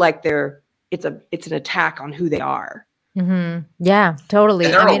feel like it's an attack on who they are. Mm-hmm. Yeah, totally.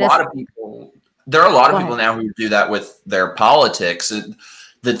 And there are a lot of people. There are a lot of people now who do that with their politics.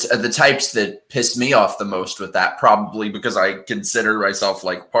 The types that piss me off the most with that, probably because I consider myself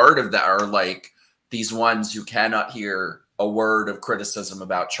like part of that, are like these ones who cannot hear a word of criticism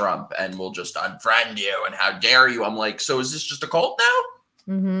about Trump and will just unfriend you and how dare you. I'm like, so is this just a cult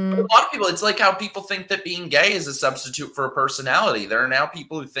now? Mm-hmm. A lot of people, it's like how people think that being gay is a substitute for a personality. There are now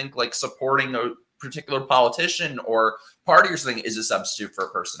people who think like supporting a particular politician or party or something is a substitute for a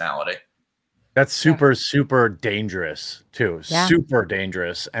personality. That's super dangerous too. Yeah. Super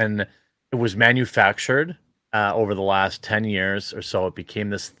dangerous. And it was manufactured over the last 10 years or so. It became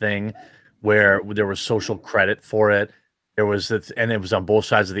this thing where there was social credit for it. There was and it was on both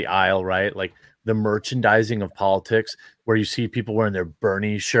sides of the aisle, right? Like the merchandising of politics, where you see people wearing their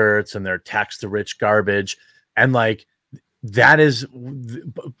Bernie shirts and their tax the rich garbage. And like that is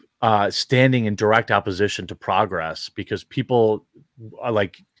standing in direct opposition to progress, because people,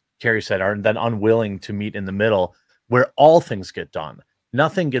 like Carrie said, are then unwilling to meet in the middle where all things get done.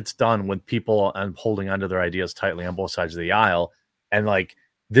 Nothing gets done when people are holding onto their ideas tightly on both sides of the aisle. And like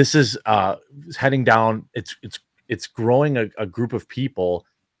this is heading down. It's growing a group of people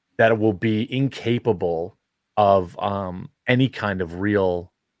that will be incapable of any kind of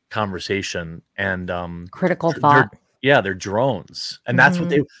real conversation and critical thought. They're drones, and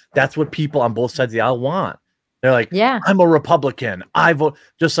that's what people on both sides of the aisle want. They're like, yeah, I'm a Republican. I vote,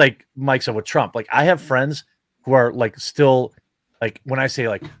 just like Mike said with Trump. Like I have friends who are like still like, when I say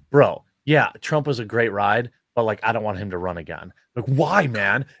like, bro, yeah, Trump was a great ride, but like I don't want him to run again. Like, why,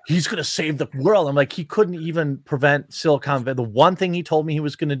 man? He's gonna save the world. I'm like, he couldn't even prevent Silicon Valley. The one thing he told me he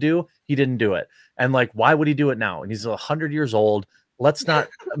was gonna do, he didn't do it. And like, why would he do it now? And he's 100 years old. Let's not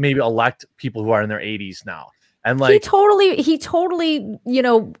maybe elect people who are in their 80s now. And like he totally,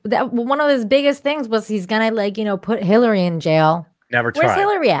 that one of his biggest things was he's gonna put Hillary in jail. Never tried. Where's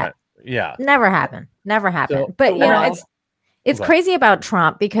Hillary at? Yeah, never happened. So, but it's crazy about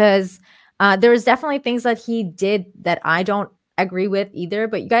Trump, because there's definitely things that he did that I don't agree with either.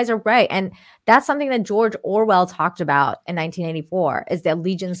 But you guys are right, and that's something that George Orwell talked about in 1984, is the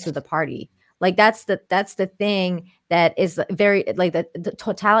allegiance to the party. Like that's the thing that is very like the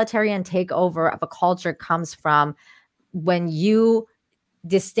totalitarian takeover of a culture comes from when you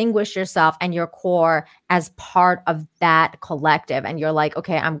distinguish yourself and your core as part of that collective, and you're like,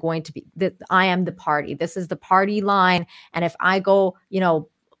 okay, I'm going to be I am the party. This is the party line, and if I go,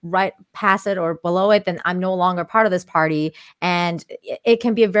 right past it or below it, then I'm no longer part of this party. And it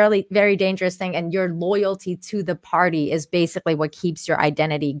can be a very, very dangerous thing. And your loyalty to the party is basically what keeps your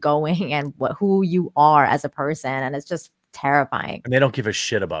identity going and who you are as a person. And it's just terrifying. And they don't give a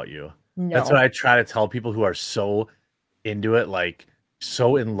shit about you. No. That's what I try to tell people who are so into it, like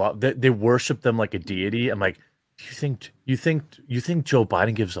so in love. They worship them like a deity. I'm like, you think Joe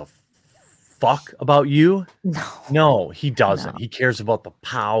Biden gives a fuck about you? No, he doesn't. He cares about the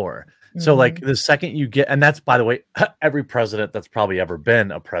power. So like the second you get, and that's, by the way, every president that's probably ever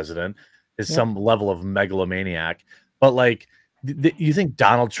been a president is some level of megalomaniac. But like, you think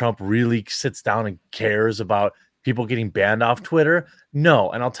Donald Trump really sits down and cares about people getting banned off Twitter?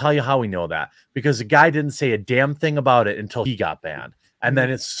 No. And I'll tell you how we know that, because the guy didn't say a damn thing about it until he got banned. And then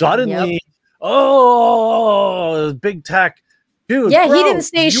it's suddenly, big tech. Dude, yeah, he didn't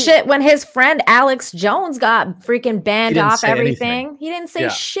say shit when his friend Alex Jones got freaking banned off everything. He didn't say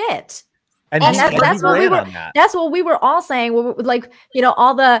shit. And that's what we were all saying. We were like,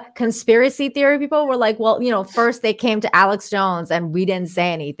 all the conspiracy theory people were like, well, first they came to Alex Jones and we didn't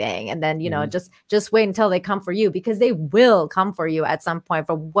say anything. And then, just wait until they come for you, because they will come for you at some point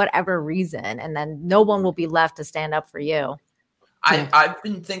for whatever reason. And then no one will be left to stand up for you. I've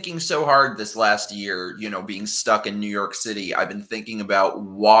been thinking so hard this last year, being stuck in New York City. I've been thinking about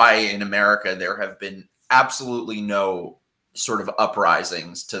why in America there have been absolutely no sort of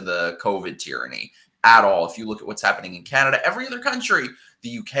uprisings to the COVID tyranny at all. If you look at what's happening in Canada, every other country,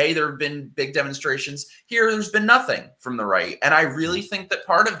 the UK, there have been big demonstrations. Here, there's been nothing from the right. And I really think that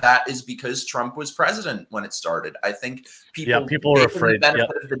part of that is because Trump was president when it started. I think people were afraid. The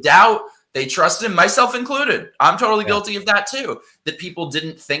benefit of the doubt. They trusted him, myself included. I'm totally guilty of that too, that people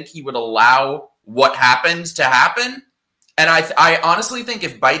didn't think he would allow what happened to happen. And I honestly think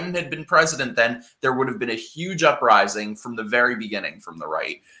if Biden had been president then, there would have been a huge uprising from the very beginning from the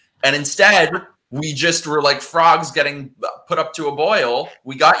right. And instead, we just were like frogs getting put up to a boil.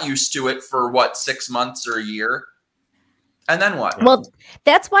 We got used to it for 6 months or a year. And then what? Well,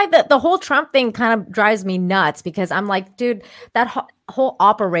 that's why the whole Trump thing kind of drives me nuts, because I'm like, dude, that whole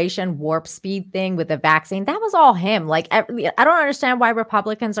Operation Warp Speed thing with the vaccine, that was all him. Like, I don't understand why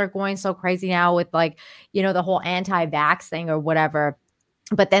Republicans are going so crazy now with the whole anti-vax thing or whatever.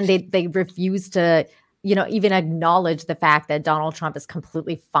 But then they refuse to, even acknowledge the fact that Donald Trump is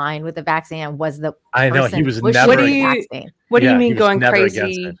completely fine with the vaccine and was the I know he was never. What do you mean going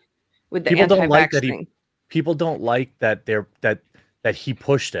crazy with the people anti-vax thing? People don't like that that he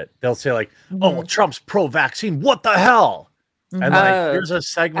pushed it. They'll say like, "Oh, well, Trump's pro-vaccine. What the hell?" And here's a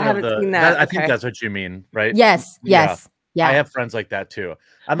segment of the. I think that's what you mean, right? Yes. Yeah. I have friends like that too.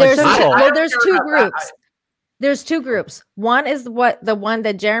 There's two groups. There's two groups. One is the one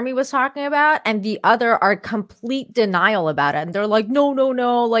that Jeremy was talking about, and the other are complete denial about it. And they're like, no,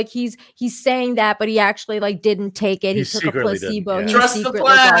 like he's saying that, but he actually didn't take it. He took a placebo. Yeah. Trust the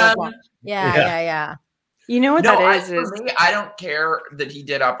plan. Yeah. You know what that is? For me, I don't care that he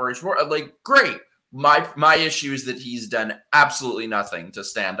did Operation Warp. Great. My issue is that he's done absolutely nothing to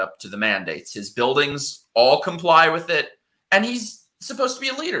stand up to the mandates. His buildings all comply with it, and he's supposed to be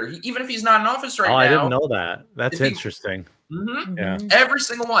a leader, even if he's not in office right now. I didn't know that. That's interesting. Yeah, every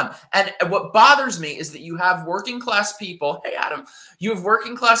single one. And what bothers me is that you have working class people. Hey, Adam, you have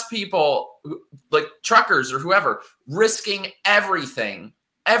working class people like truckers or whoever risking everything,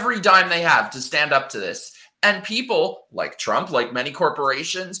 every dime they have to stand up to this. And people like Trump, like many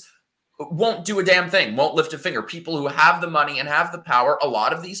corporations, won't do a damn thing, won't lift a finger. People who have the money and have the power, a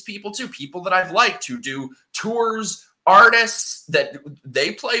lot of these people too, people that I've liked who do tours, artists, that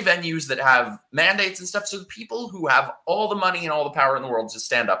they play venues that have mandates and stuff. So the people who have all the money and all the power in the world to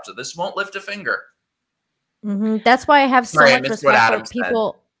stand up to this won't lift a finger. That's why I have so much respect for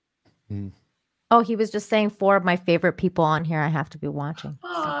people. Oh, he was just saying 4 of my favorite people on here I have to be watching.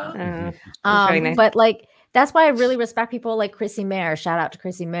 But that's why I really respect people like Chrissy Mayer. Shout out to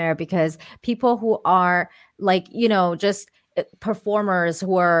Chrissy Mayer, because people who are just performers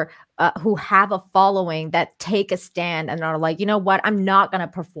who are who have a following that take a stand and are like, you know what, I'm not going to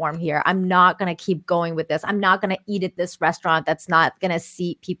perform here. I'm not going to keep going with this. I'm not going to eat at this restaurant that's not going to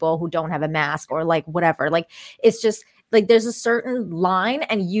seat people who don't have a mask or whatever. It's just there's a certain line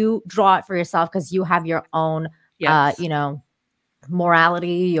and you draw it for yourself because you have your own,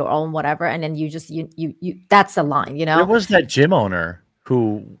 morality, your own whatever. And then you that's the line, There was that gym owner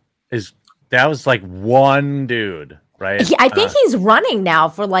that was one dude. Right. I think he's running now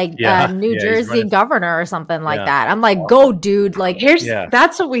for New Jersey governor or something like that. I'm like, go, dude.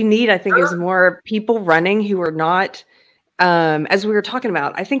 That's what we need. I think is more people running who are not, as we were talking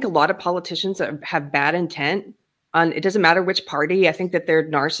about. I think a lot of politicians have bad intent. It doesn't matter which party. I think that they're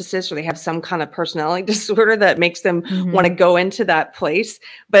narcissists or they have some kind of personality disorder that makes them want to go into that place.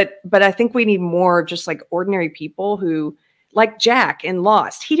 But I think we need more just ordinary people who, like Jack in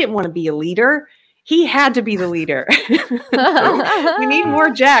Lost. He didn't want to be a leader. He had to be the leader. We need more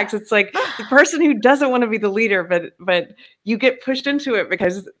Jacks. It's the person who doesn't want to be the leader, but you get pushed into it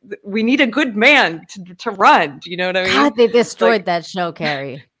because we need a good man to run. Do you know what I mean? God, they destroyed that show,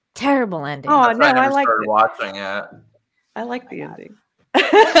 Carrie. Terrible ending. Oh no, I like watching it. I like the ending.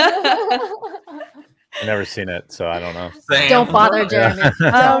 I've never seen it, so I don't know. Same. Don't bother, Jeremy.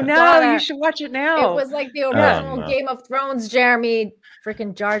 You should watch it now. It was like the original Game of Thrones, Jeremy.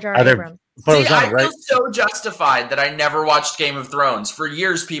 Freaking Jar Jar Abrams. See, I feel so justified that I never watched Game of Thrones. For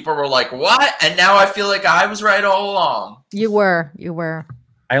years, people were like, what? And now I feel like I was right all along. You were.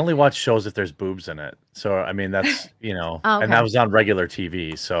 I only watch shows if there's boobs in it. So, I mean, that's, Okay. And that was on regular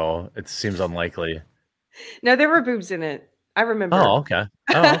TV. So it seems unlikely. No, there were boobs in it. I remember. Oh, okay.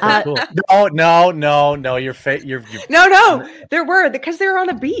 Cool. No, you're No, there were, because they were on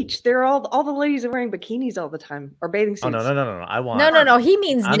a beach. They're all the ladies are wearing bikinis all the time or bathing suits. Oh, no. I want. No. He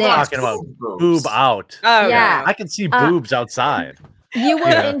means I'm nips. talking about boob out. Oh, yeah. I can see boobs outside. You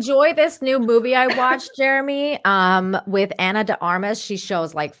will enjoy this new movie I watched, Jeremy, with Ana de Armas. She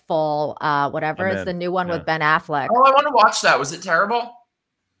shows like full whatever. It's the new one with Ben Affleck. Oh, I want to watch that. Was it terrible?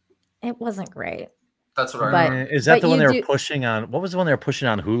 It wasn't great. That's what I heard. Is that the one they were pushing on? What was the one they were pushing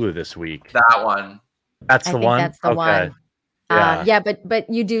on Hulu this week? That one. That's the one? That's the one. Yeah. But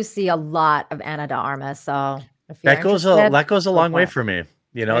you do see a lot of Ana de Armas, so that goes a long way for me.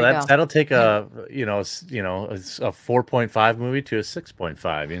 You know, that'll take a 4.5 movie to a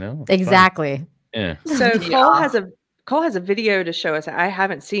 6.5, you know? Exactly. Yeah. So Cole has a video to show us I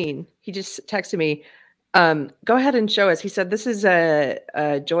haven't seen. He just texted me. Go ahead and show us. He said this is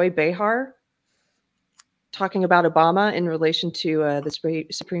Joy Behar talking about Obama in relation to the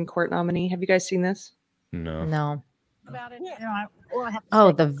Supreme Court nominee. Have you guys seen this? No. About it, I have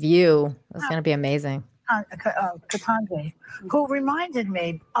to The View. That's going to be amazing. Katanji, who reminded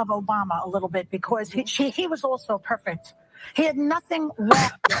me of Obama a little bit because he was also perfect. He had nothing wrong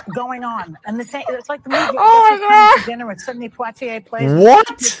going on, and it's like the movie. To dinner with Sidney Poitier plays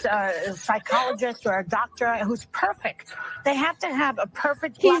this psychologist or a doctor who's perfect. They have to have a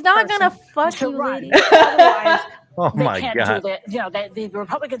perfect. He's not gonna fuck you, lady. Otherwise, they can't do that. You know, the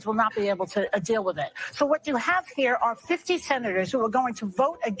Republicans will not be able to deal with it. So what you have here are 50 senators who are going to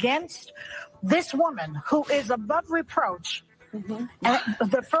vote against this woman who is above reproach. Mm-hmm. And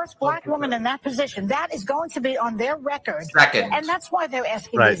the first black woman in that position, that is going to be on their record. Second. And that's why they're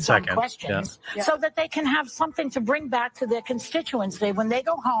asking these dumb questions, so that they can have something to bring back to their constituency when they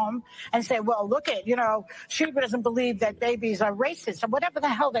go home and say, well, look at, she doesn't believe that babies are racist or whatever the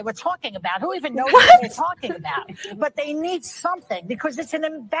hell they were talking about. Who even knows what they're talking about? But they need something because it's an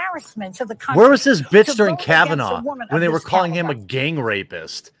embarrassment to the country. Where was this bitch during Kavanaugh when they were calling him a gang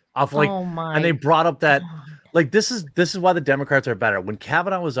rapist? And they brought up that... Like this is why the Democrats are better. When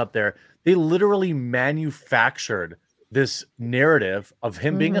Kavanaugh was up there, they literally manufactured this narrative of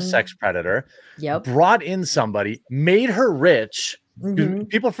him being a sex predator. Yep. Brought in somebody, made her rich. Mm-hmm.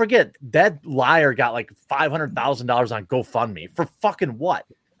 People forget that liar got like $500,000 on GoFundMe for fucking what?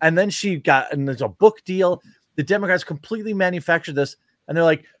 And then and there's a book deal. The Democrats completely manufactured this. And they're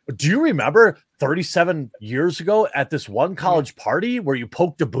like, do you remember 37 years ago at this one college party where you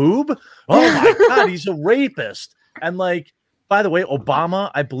poked a boob? Oh my God, he's a rapist. And like, by the way, Obama,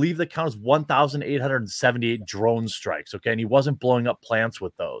 I believe that counts 1,878 drone strikes. Okay. And he wasn't blowing up plants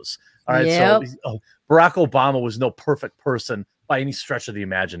with those. All right. Yep. So Barack Obama was no perfect person by any stretch of the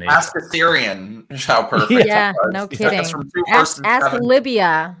imagination. Ask a Syrian how perfect. Yeah, no kidding. Ask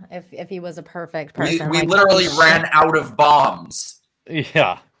Libya if he was a perfect person. We literally ran out of bombs.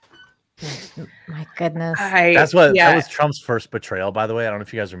 Yeah. My goodness. That was Trump's first betrayal, by the way. I don't know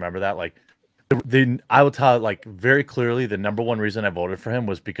if you guys remember that. Like, I will tell like very clearly the number one reason I voted for him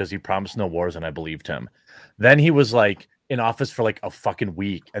was because he promised no wars and I believed him. Then he was like in office for like a fucking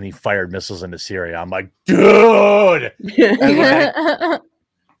week and he fired missiles into Syria. I'm like, dude.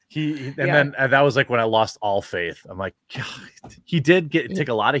 And that was like when I lost all faith. I'm like, God, he did take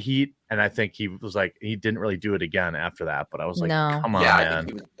a lot of heat, and I think he was like he didn't really do it again after that. But I was like, come on, man.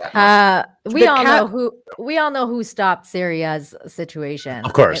 We all know who stopped Syria's situation.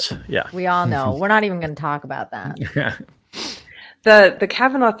 Of course, we all know. We're not even going to talk about that. Yeah. The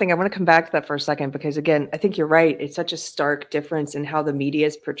Kavanaugh thing, I want to come back to that for a second because again, I think you're right. It's such a stark difference in how the media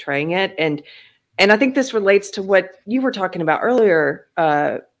is portraying it, and I think this relates to what you were talking about earlier,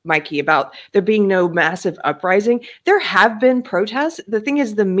 Mikey, about there being no massive uprising. There have been protests. The thing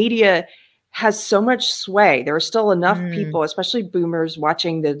is, the media has so much sway. There are still enough people, especially boomers,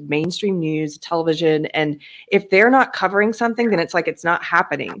 watching the mainstream news, television, and if they're not covering something, then it's like it's not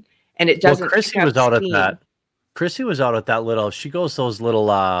happening, and it doesn't. Well, Chrissy was out at that. Chrissy was out at that little. She goes those little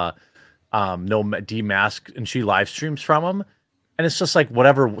no demask, and she live streams from them. And it's just like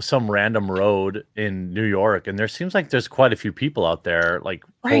some random road in New York. And there seems like there's quite a few people out there like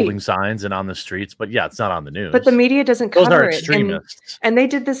holding signs and on the streets. But yeah, it's not on the news. But the media doesn't cover it. Those are extremists. And they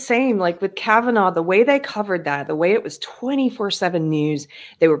did the same, like with Kavanaugh, the way they covered that, the way it was 24/7 news,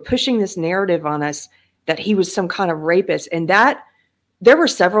 they were pushing this narrative on us that he was some kind of rapist. And that there were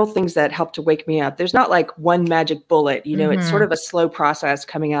several things that helped to wake me up. There's not like one magic bullet, it's sort of a slow process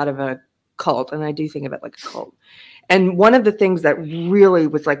coming out of a cult. And I do think of it like a cult. And one of the things that really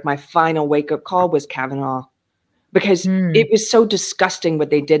was like my final wake-up call was Kavanaugh, because it was so disgusting what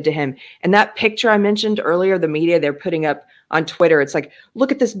they did to him. And that picture I mentioned earlier, the media, they're putting up on Twitter. It's like,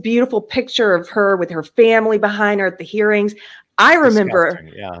 look at this beautiful picture of her with her family behind her at the hearings. I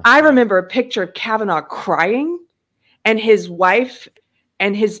remember a picture of Kavanaugh crying and his wife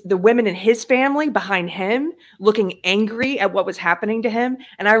and the women in his family behind him looking angry at what was happening to him.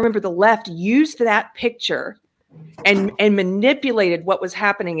 And I remember the left used that picture and manipulated what was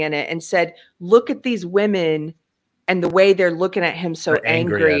happening in it and said, look at these women and the way they're looking at him so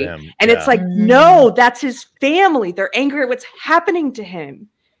angry. At him. And it's like, no, that's his family. They're angry at what's happening to him,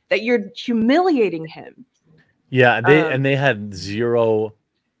 that you're humiliating him. Yeah, they had zero,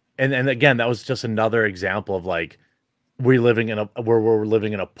 and again, that was just another example of like we're living in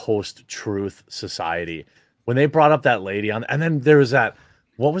a post-truth society. When they brought up that lady on, and then there was that,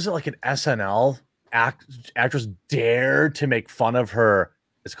 what was it, like an SNL actress dared to make fun of her.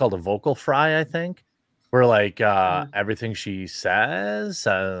 It's called a vocal fry, I think, where like everything she says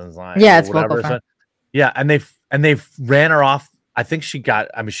like, yeah, it's whatever. vocal fry. Yeah, and they ran her off. I think she got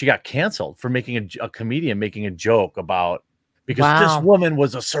canceled for making a comedian making a joke about, because this woman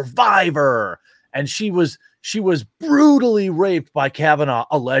was a survivor and she was brutally raped by Kavanaugh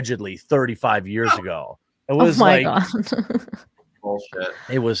allegedly 35 years ago. It was God. Bullshit.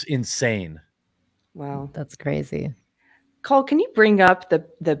 It was insane. Wow. That's crazy. Cole, can you bring up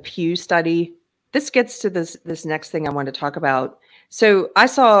the Pew study? This gets to this next thing I want to talk about. So I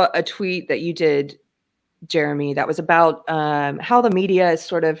saw a tweet that you did, Jeremy, that was about how the media is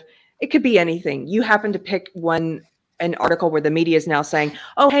sort of, it could be anything. You happen to pick an article where the media is now saying,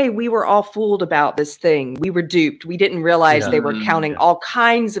 oh, hey, we were all fooled about this thing. We were duped. We didn't realize they were counting all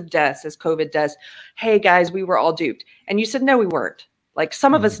kinds of deaths as COVID deaths. Hey, guys, we were all duped. And you said, no, we weren't. Like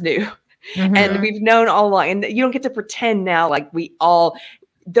some of us knew. And we've known all along. And you don't get to pretend now like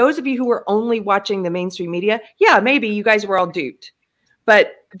those of you who were only watching the mainstream media, yeah, maybe you guys were all duped.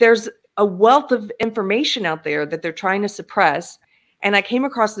 But there's a wealth of information out there that they're trying to suppress. And I came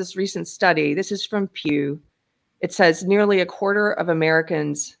across this recent study. This is from Pew. It says nearly a quarter of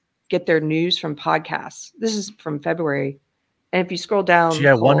Americans get their news from podcasts. This is from February. And if you scroll down, gee,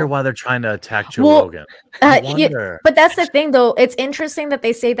 I wonder why they're trying to attack Joe Rogan. Yeah, but that's the thing, though. It's interesting that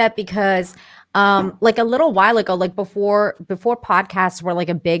they say that because like a little while ago, like before podcasts were like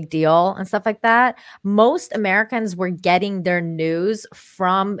a big deal and stuff like that, most Americans were getting their news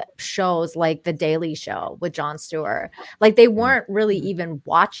from shows like The Daily Show with Jon Stewart. Like they weren't really even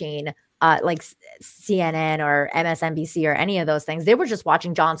watching like CNN or MSNBC or any of those things. They were just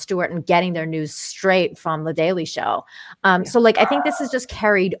watching Jon Stewart and getting their news straight from The Daily Show. So like, I think this is just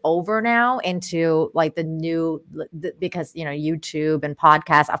carried over now into like because, you know, YouTube and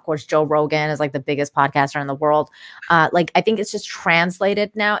podcasts, of course, Joe Rogan is like the biggest podcaster in the world. Like, I think it's just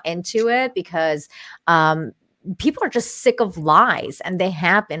translated now into it because, people are just sick of lies, and they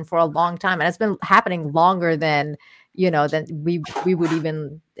have been for a long time. And it's been happening longer than we would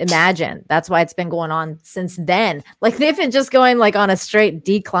even imagine. That's why it's been going on since then. Like they've been just going like on a straight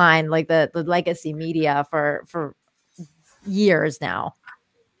decline, like the legacy media for years now.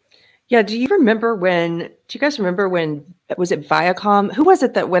 Yeah. Do you guys remember when, was it Viacom? Who was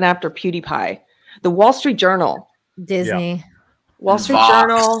it that went after PewDiePie? The Wall Street Journal. Disney. Yeah. Wall Street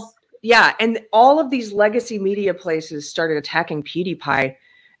Journal. Yeah. And all of these legacy media places started attacking PewDiePie.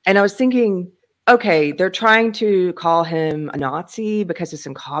 And I was thinking, okay, they're trying to call him a Nazi because of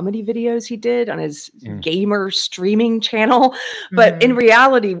some comedy videos he did on his gamer streaming channel. But in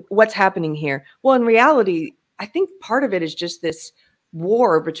reality, what's happening here? Well, in reality, I think part of it is just this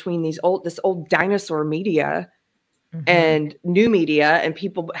war between this old dinosaur media and new media, and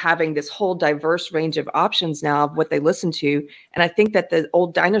people having this whole diverse range of options now of what they listen to. And I think that the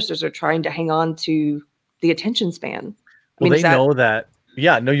old dinosaurs are trying to hang on to the attention span. They know that.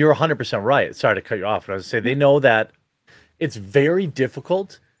 Yeah, no, you're 100% right. Sorry to cut you off. But I was going to say, they know that it's very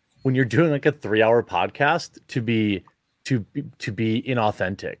difficult when you're doing like a 3-hour podcast to be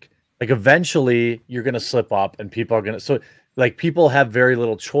inauthentic. Like eventually you're going to slip up and people are going to, so like people have very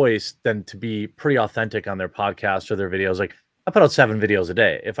little choice than to be pretty authentic on their podcasts or their videos. Like I put out 7 videos a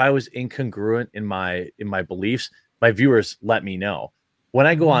day. If I was incongruent in my beliefs, my viewers let me know. When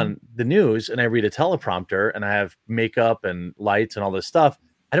I go on the news and I read a teleprompter and I have makeup and lights and all this stuff,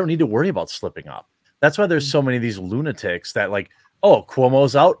 I don't need to worry about slipping up. That's why there's so many of these lunatics that like, oh,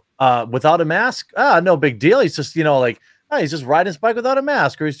 Cuomo's out without a mask. No big deal. He's just, he's just riding his bike without a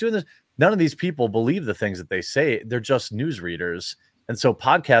mask, or he's doing this. None of these people believe the things that they say. They're just newsreaders. And so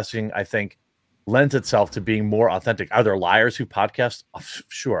podcasting, I think, lends itself to being more authentic. Are there liars who podcast? Oh,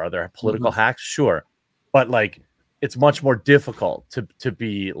 sure. Are there political hacks? Sure. But like, it's much more difficult to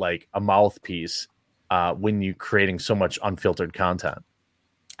be like a mouthpiece when you're creating so much unfiltered content.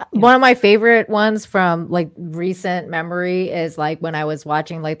 One of my favorite ones from like recent memory is like when I was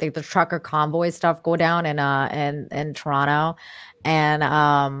watching like the trucker convoy stuff go down in Toronto,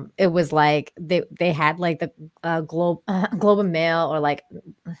 and it was like they had like the Globe and Mail, or like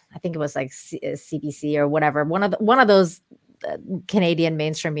I think it was like CBC or whatever, one of those Canadian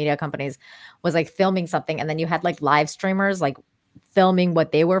mainstream media companies was like filming something, and then you had like live streamers like filming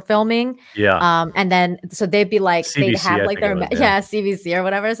what they were filming. And then so they'd be like CBC, they'd have like their CBC or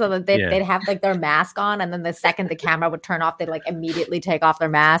whatever, so that they'd have like their mask on, and then the second the camera would turn off, they'd like immediately take off their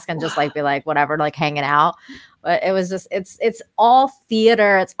mask and just like be like whatever, like hanging out. But it was just it's all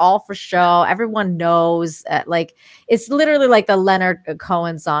theater, it's all for show. Everyone knows, like it's literally like the Leonard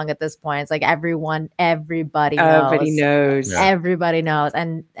Cohen song at this point. It's like everybody knows. Everybody knows,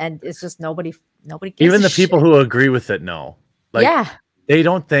 and it's just nobody gives even the shit. people who agree with it know. Like, yeah, they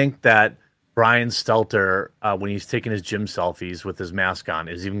don't think that Brian Stelter, when he's taking his gym selfies with his mask on,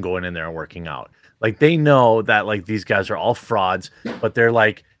 is even going in there and working out. Like, they know that like these guys are all frauds, but they're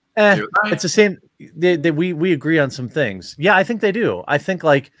like, it's the same. We agree on some things. Yeah, I think they do. I think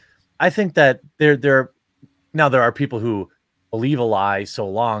that there are people who believe a lie so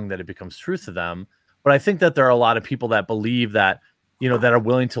long that it becomes truth to them. But I think that there are a lot of people that believe that, that are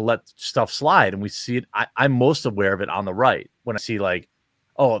willing to let stuff slide. And we see it. I'm most aware of it on the right when I see like,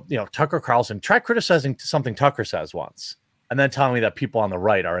 Tucker Carlson, try criticizing something Tucker says once, and then telling me that people on the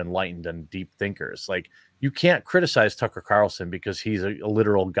right are enlightened and deep thinkers. Like, you can't criticize Tucker Carlson because he's a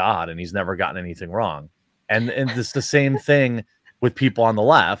literal god and he's never gotten anything wrong. And it's the same thing with people on the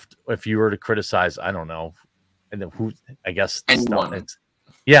left. If you were to criticize, I don't know, and who, I guess, anyone. Anyone.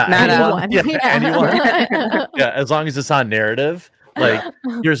 Yeah, as long as it's on narrative, like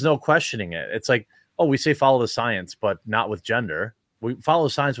there's no questioning it. It's like, we say follow the science, but not with gender. We follow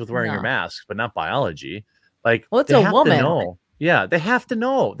science with wearing your mask, but not biology. Like, well, it's a woman. To know. Yeah, they have to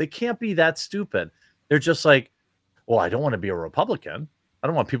know. They can't be that stupid. They're just like, well, I don't want to be a Republican. I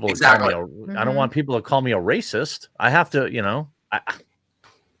don't want people to call me I don't want people to call me a racist. I have to,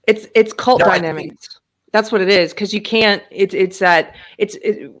 It's cult dynamics. That's what it is. Because you can't. I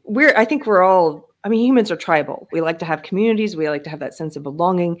think we're all. I mean, humans are tribal. We like to have communities. We like to have that sense of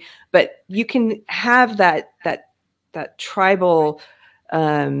belonging. But you can have that tribal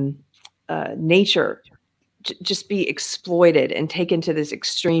nature just be exploited and taken to this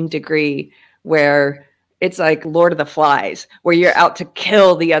extreme degree where it's like Lord of the Flies, where you're out to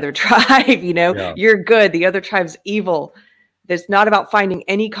kill the other tribe. You're good. The other tribe's evil. It's not about finding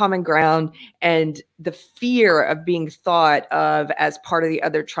any common ground, and the fear of being thought of as part of the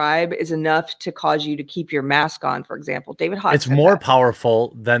other tribe is enough to cause you to keep your mask on, for example. David Hodge. It's more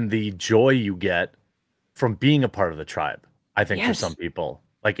powerful than the joy you get from being a part of the tribe, I think. For some people,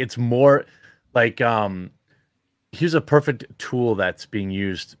 like, it's more like, here's a perfect tool that's being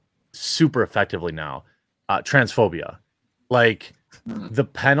used super effectively now. Transphobia. Like, the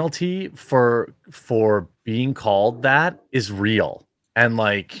penalty for being called that is real, and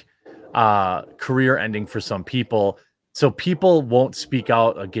like career ending for some people. So people won't speak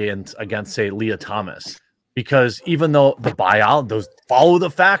out against say Leah Thomas, because even though those follow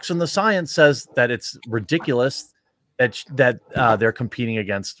the facts and the science says that it's ridiculous that they're competing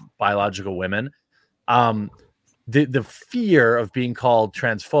against biological women, the fear of being called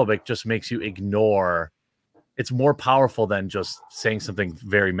transphobic just makes you ignore. It's more powerful than just saying something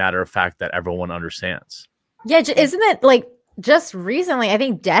very matter of fact that everyone understands. Yeah, isn't it like just recently? I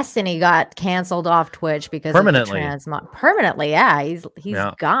think Destiny got canceled off Twitch because permanently. Permanently, yeah, he's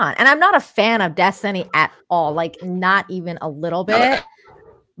gone. And I'm not a fan of Destiny at all, like not even a little bit.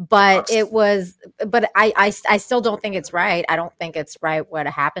 But I still don't think it's right. I don't think it's right what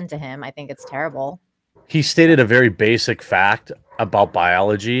happened to him. I think it's terrible. He stated a very basic fact about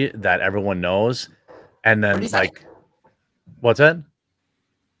biology that everyone knows. And then, what's that?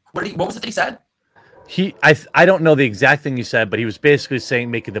 What was it he said? I don't know the exact thing he said, but he was basically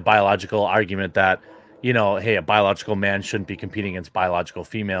making the biological argument that, hey, a biological man shouldn't be competing against biological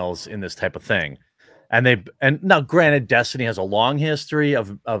females in this type of thing. And now, granted, Destiny has a long history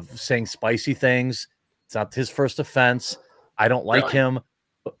of saying spicy things. It's not his first offense. I don't like him.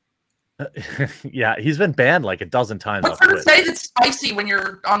 Yeah, he's been banned like a dozen times. What's there to say that's spicy when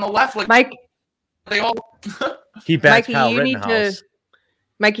you're on the left? Like, Mike. They all. He banned Kyle Rittenhouse.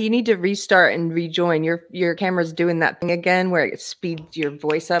 Mikey, you need to restart and rejoin. Your camera's doing that thing again where it speeds your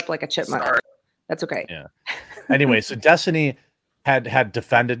voice up like a chipmunk. Sorry. That's okay. Yeah. Anyway, so Destiny had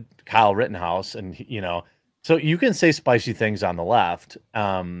defended Kyle Rittenhouse, and so you can say spicy things on the left.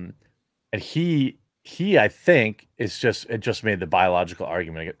 And he I think just made the biological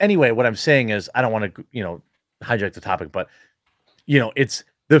argument. Anyway, what I'm saying is, I don't want to hijack the topic, but it's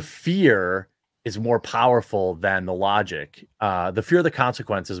the fear is more powerful than the logic. The fear of the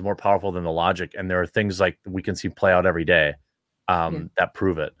consequence is more powerful than the logic. And there are things like we can see play out every day that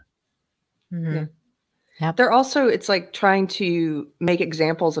prove it. Mm-hmm. Yeah. Yep. They're also, it's like trying to make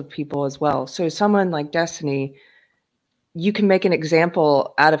examples of people as well. So someone like Destiny, you can make an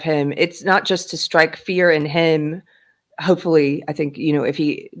example out of him. It's not just to strike fear in him. Hopefully, I think, if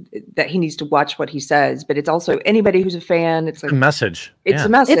he needs to watch what he says, but it's also anybody who's a fan. It's like a message. It's a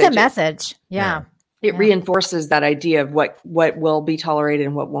message. It's a message. Yeah. It reinforces that idea of what will be tolerated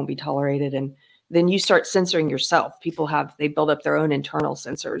and what won't be tolerated. And then you start censoring yourself. People they build up their own internal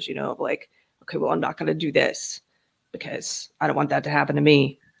censors, of like, okay, well, I'm not going to do this because I don't want that to happen to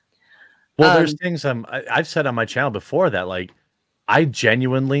me. Well, there's things I've said on my channel before that, like, I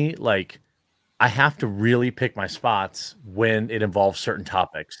genuinely, like, I have to really pick my spots when it involves certain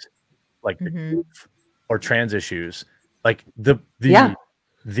topics, like the youth or trans issues. Like the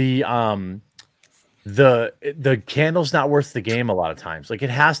candle's not worth the game a lot of times. Like,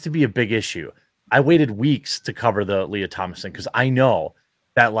 it has to be a big issue. I waited weeks to cover the Leah Thomas thing because I know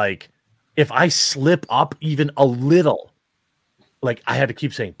that, like, if I slip up even a little, like, I had to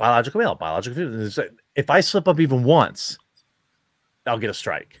keep saying biological male, biological female. If I slip up even once, I'll get a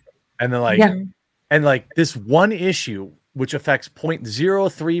strike. And then, like, this one issue, which affects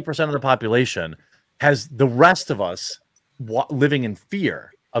 0.03% of the population, has the rest of us living in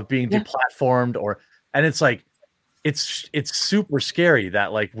fear of being deplatformed, and it's like, it's super scary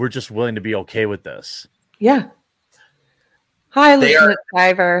that, like, we're just willing to be okay with this. Yeah. Hi, Lieutenant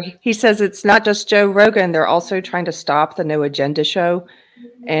Diver. He says it's not just Joe Rogan. They're also trying to stop the No Agenda show,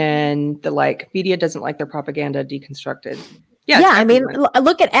 and the media doesn't like their propaganda deconstructed. Yeah, I mean,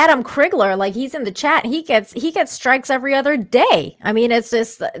 look at Adam Krigler. Like, he's in the chat. He gets strikes every other day. I mean, it's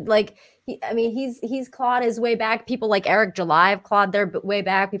just like, he's clawed his way back. People like Eric July have clawed their way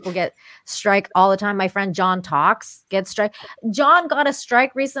back. People get strike all the time. My friend John Talks gets strike. John got a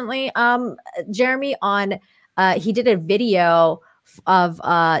strike recently. Jeremy, on he did a video of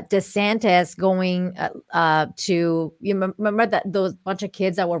DeSantis going to, you remember that those bunch of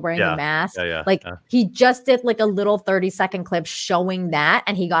kids that were wearing the mask? He just did like a little 30-second clip showing that,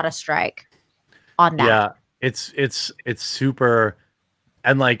 and he got a strike on that. Yeah, it's super.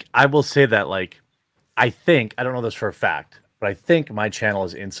 And, like, I will say that, like, I don't know this for a fact, but I think my channel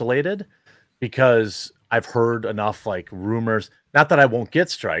is insulated because I've heard enough, like, rumors. Not that I won't get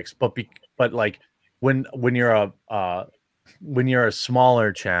strikes, but like, when you're a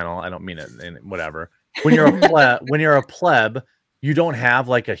smaller channel, I don't mean it in whatever. When you're a pleb, you don't have,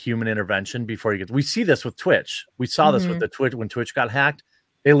 like, a human intervention before you get. We see this with Twitch. We saw this with the Twitch when Twitch got hacked.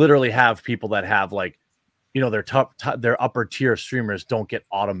 They literally have people that have, like, their upper tier streamers don't get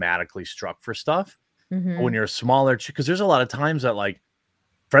automatically struck for stuff. But when you're a smaller, because there's a lot of times that, like,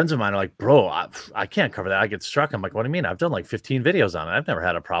 friends of mine are like, bro, I can't cover that. I get struck. I'm like, what do you mean? I've done like 15 videos on it. I've never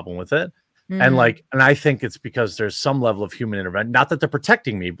had a problem with it. And I think it's because there's some level of human intervention. Not that they're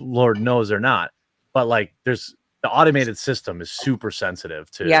protecting me, Lord knows they're not. But, like, the automated system is super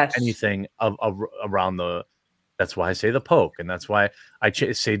sensitive to anything around that's why I say the poke. And that's why I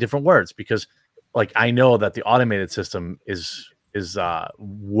say different words, because, like, I know that the automated system is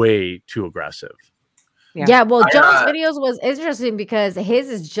way too aggressive. Yeah, well, John's videos was interesting because his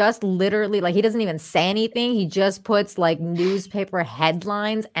is just literally, like, he doesn't even say anything. He just puts, like, newspaper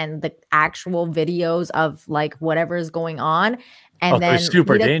headlines and the actual videos of, like, whatever is going on. And then it's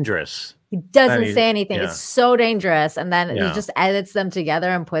super dangerous. He doesn't say anything. Yeah. It's so dangerous. And then he just edits them together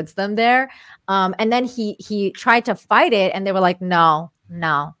and puts them there. And then he tried to fight it, and they were like, no,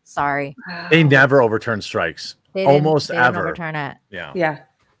 sorry. They never overturn strikes. They Almost didn't ever. overturn it. Yeah.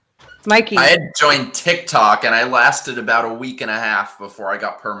 Mikey. I had joined TikTok, and I lasted about a week and a half before I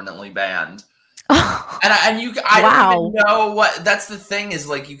got permanently banned. I don't even know what. That's the thing, is,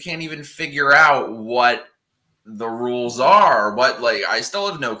 like, you can't even figure out what the rules are. I still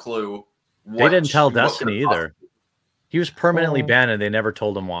have no clue. They didn't tell Destiny either. He was permanently banned, and they never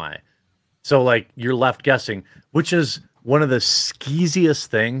told him why. So, like, you're left guessing, which is one of the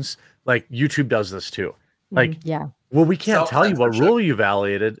skeeziest things. Like, YouTube does this too. Like, well, we can't tell you what rule you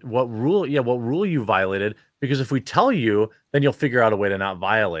violated, what rule you violated, because if we tell you, then you'll figure out a way to not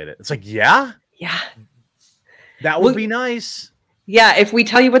violate it. It's like, that would be nice. Yeah, if we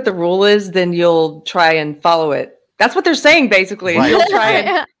tell you what the rule is, then you'll try and follow it. That's what they're saying, basically. Right. You'll try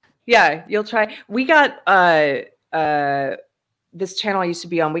and you'll try. We got this channel I used to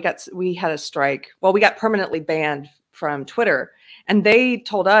be on. We had a strike. Well, we got permanently banned from Twitter, and they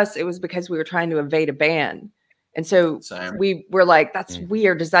told us it was because we were trying to evade a ban. And so we were like, that's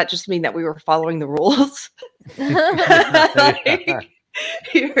weird. Does that just mean that we were following the rules? I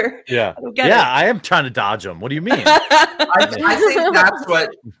am trying to dodge them. What do you mean? I think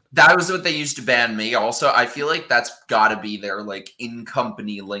that was what they used to ban me. Also, I feel like that's got to be their, like,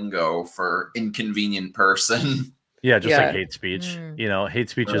 in-company lingo for inconvenient person. Yeah, just like hate speech. Hate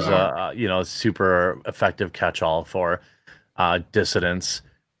speech is a super effective catch-all for. dissidents,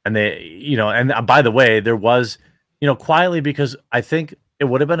 and they, and by the way, there was, quietly, because I think it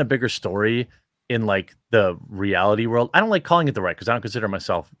would have been a bigger story in like the reality world. I don't like calling it the right because I don't consider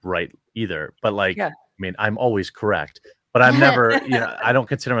myself right either. But like, I mean, I'm always correct, but I'm never, I don't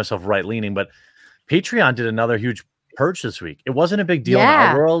consider myself right leaning. But Patreon did another huge purge this week. It wasn't a big deal in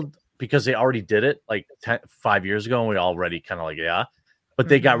our world because they already did it like 5 years ago, and we already kind of like, but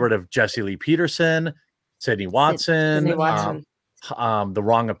they got rid of Jesse Lee Peterson, Sydney Watson, the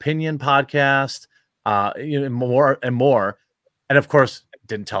Wrong Opinion podcast, more and more. And of course,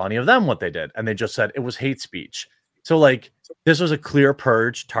 didn't tell any of them what they did. And they just said it was hate speech. So like, this was a clear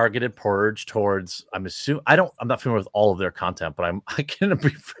purge, targeted purge towards, I'm not familiar with all of their content, but I can be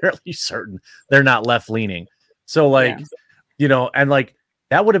fairly certain they're not left leaning. So like, and like,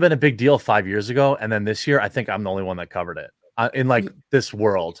 that would have been a big deal 5 years ago. And then this year, I think I'm the only one that covered it. In like this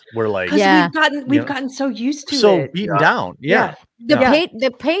world, we're like, we've gotten so used to it, beaten down.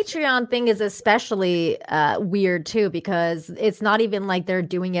 The Patreon thing is especially weird too, because it's not even like they're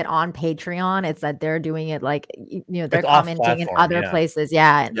doing it on Patreon. It's that they're doing it like, they're commenting in other places.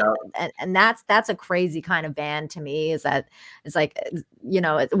 And that's a crazy kind of ban to me, is that it's like,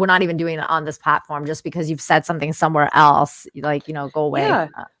 we're not even doing it on this platform just because you've said something somewhere else, like, go away.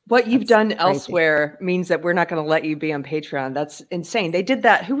 What you've done elsewhere means that we're not going to let you be on Patreon. That's insane. They did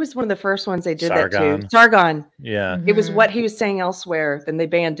that. Who was one of the first ones they did that to? Sargon. Yeah. It was what he was saying elsewhere. Then they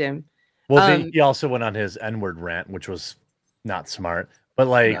banned him. Well, he also went on his N-word rant, which was not smart. But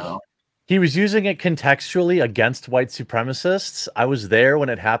like, he was using it contextually against white supremacists. I was there when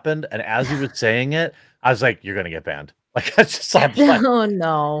it happened. And as he was saying it, I was like, you're going to get banned. Like, I just saw oh,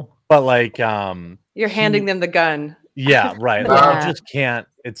 no. But like, you're handing them the gun. Yeah, right. Like, you just can't.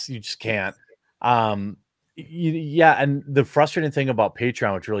 And the frustrating thing about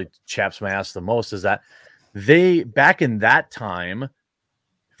Patreon, which really chaps my ass the most, is that they, back in that time,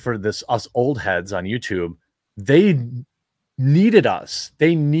 for us old heads on YouTube, they needed us.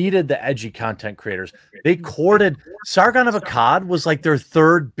 They needed the edgy content creators. They courted Sargon of Akkad was like their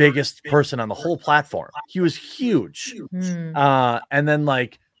third biggest person on the whole platform. He was huge. And then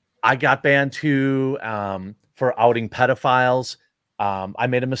like I got banned too. For outing pedophiles. I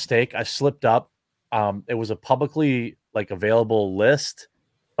made a mistake. I slipped up. It was a publicly like available list,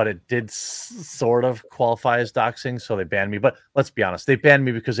 but it did sort of qualify as doxing, so they banned me. But let's be honest, they banned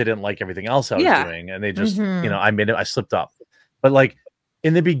me because they didn't like everything else I was doing, and they just, I slipped up. But like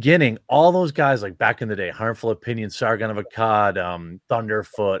in the beginning, all those guys, like back in the day, Harmful Opinion, Sargon of Akkad,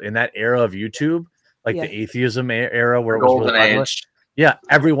 Thunderfoot, in that era of YouTube, like the atheism era where it was golden age. Yeah,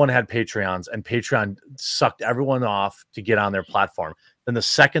 everyone had Patreons, and Patreon sucked everyone off to get on their platform. Then the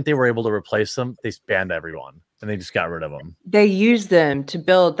second they were able to replace them, they banned everyone, and they just got rid of them. They use them to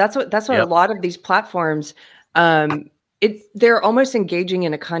build. That's what a lot of these platforms. They're almost engaging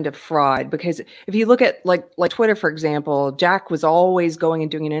in a kind of fraud, because if you look at like Twitter, for example, Jack was always going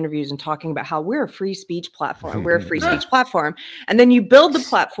and doing interviews and talking about how we're a free speech platform. We're a free speech platform, and then you build the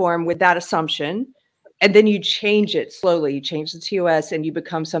platform with that assumption. And then you change it slowly. You change the TOS and you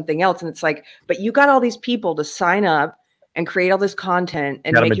become something else. And it's like, but you got all these people to sign up and create all this content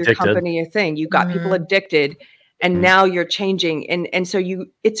and make your company a thing. You got people addicted, and now you're changing. And so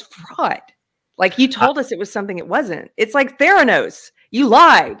it's fraud. Like, you told us it was something it wasn't. It's like Theranos. You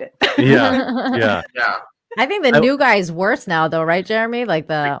lied. Yeah. I think the new guy is worse now, though, right, Jeremy? Like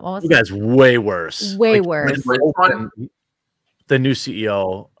the guy's way worse. Way worse. The new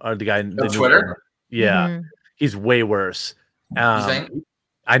CEO, or the guy in the Twitter. He's way worse.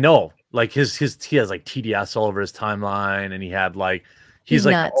 I know, like he has like TDS all over his timeline, and he had like he's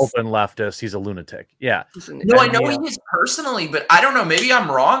like an open leftist. He's a lunatic. Yeah. No, I know he is personally, but I don't know. Maybe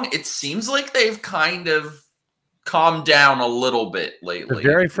I'm wrong. It seems like they've kind of calmed down a little bit lately. The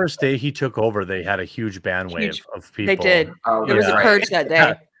very first day he took over, they had a huge bandwave of people. They did. There was a purge that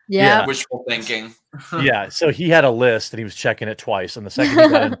day. Yeah. Wishful thinking. Yeah. So he had a list, and he was checking it twice. And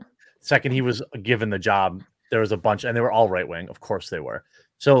the second he was given the job, there was a bunch, and they were all right wing. Of course they were.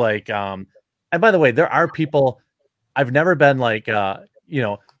 So like, and by the way, there are people. I've never been like, look,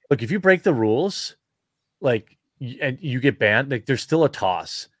 if you break the rules, like, and you get banned, like, there's still a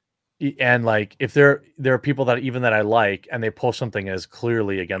toss. And like, if there are people that I like, and they post something as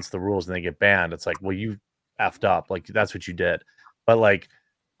clearly against the rules and they get banned, it's like, well, you effed up. Like, that's what you did. But like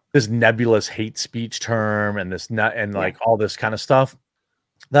this nebulous hate speech term and like all this kind of stuff,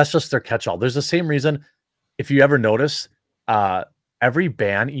 that's just their catch-all. There's the same reason, if you ever notice, every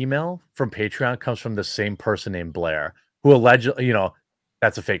ban email from Patreon comes from the same person named Blair, who allegedly,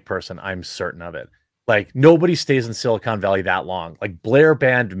 that's a fake person. I'm certain of it. Like nobody stays in Silicon Valley that long. Like Blair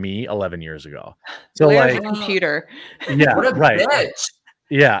banned me 11 years ago. So Blair's like a computer. Yeah, what a right. bitch.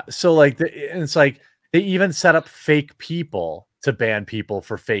 Yeah. So like and it's like they even set up fake people to ban people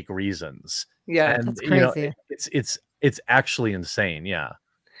for fake reasons. Yeah, And that's crazy. It's actually insane. Yeah.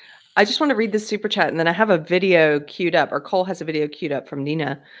 I just want to read the super chat, and then I have a video queued up, or Cole has a video queued up from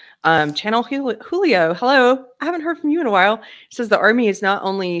Nina. Channel Julio, hello. I haven't heard from you in a while. It says the Army is not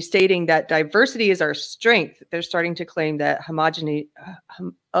only stating that diversity is our strength, they're starting to claim that homogeneity.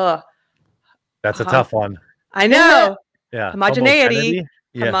 That's a tough one. I know. Yeah. Homogeneity.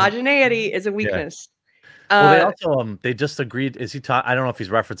 Yeah. Homogeneity is a weakness. Well, they also they just agreed. I don't know if he's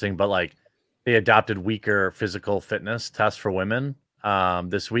referencing, but like they adopted weaker physical fitness tests for women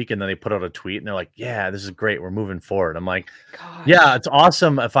this week, and then they put out a tweet and they're like, yeah, this is great, we're moving forward. I'm like, gosh. Yeah, it's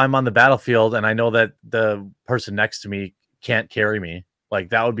awesome if I'm on the battlefield and I know that the person next to me can't carry me. Like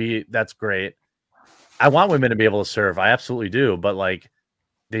that's great. I want women to be able to serve, I absolutely do, but like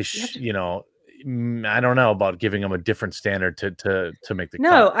they I don't know about giving them a different standard to make the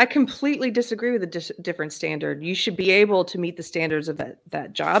cut. I completely disagree with a different standard. You should be able to meet the standards of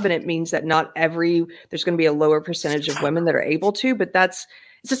that job, and it means that there's going to be a lower percentage of women that are able to. But it's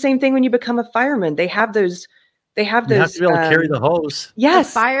the same thing when you become a fireman. They have those. You have to be able to carry the hose. Yes,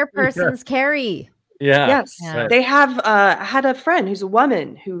 the fire persons carry. Yeah. Yes, yeah. They have. I had a friend who's a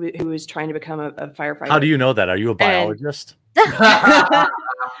woman who was trying to become a firefighter. How do you know that? Are you a biologist?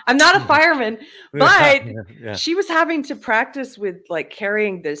 I'm not a fireman, but she was having to practice with like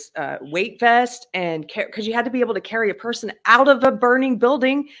carrying this weight vest and because you had to be able to carry a person out of a burning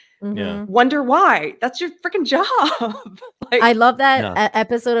building. Mm-hmm. Wonder why? That's your freaking job. Like, I love that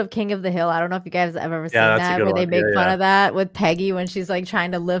episode of King of the Hill. I don't know if you guys have ever seen that where they make fun of that with Peggy when she's like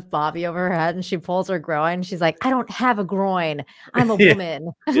trying to lift Bobby over her head and she pulls her groin. She's like, I don't have a groin. I'm a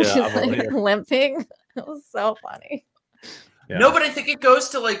woman. She's like limping. It was so funny. Yeah. No, but I think it goes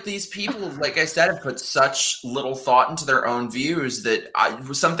to like these people, like I said, have put such little thought into their own views that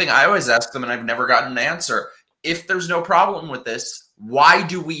something I always ask them and I've never gotten an answer. If there's no problem with this, why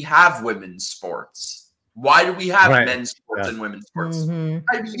do we have women's sports? Why do we have men's sports and women's sports? Mm-hmm.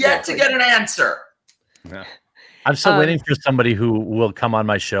 I've yet to get an answer. Yeah. I'm still waiting for somebody who will come on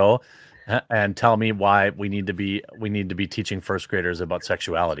my show and tell me why we need to be teaching first graders about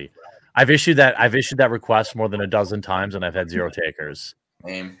sexuality. I've issued that request more than a dozen times, and I've had 0 takers.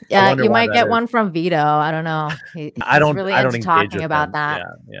 Yeah, you might get one from Vito. I don't know. I don't really into talking about that.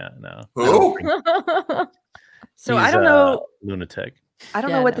 Yeah, no. Who? So I don't know. Lunatic. I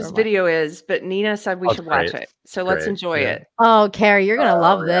don't know what this video is, but Nina said we should watch it. So let's enjoy it. Oh, Carrie, you're gonna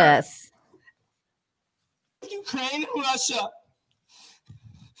love this. Ukraine and Russia.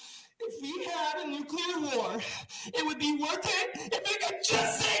 If we had a nuclear war, it would be worth it if it could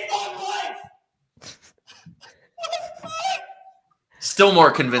just save one life. Still more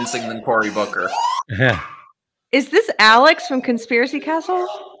convincing than Cory Booker. Is this Alex from Conspiracy Castle?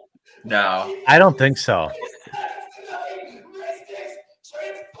 No. I don't think so.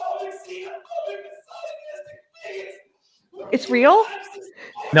 It's real?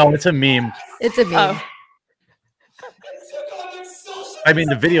 No, it's a meme. It's a meme. Oh. I mean,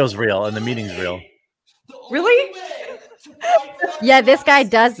 the video's real and the meeting's real. Really? Yeah, this guy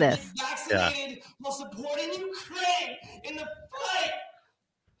does this. Yeah. While supporting Ukraine in the fight.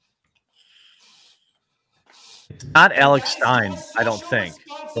 It's not Alex Stein, I don't think,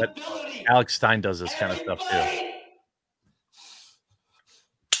 but Alex Stein does this kind of stuff too.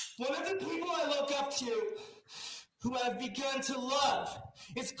 One of the people I look up to, who I've begun to love,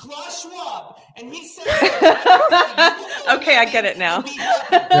 is Klaus Schwab, and he says, okay, I get it now.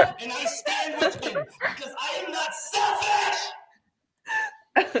 And I stand with him because I am not selfish.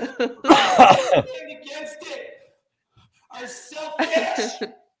 I stand against it. Are selfish.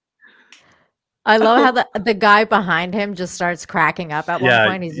 I love how the guy behind him just starts cracking up at one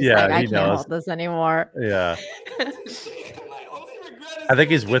point. He's just like, I can't hold this anymore. Yeah. I think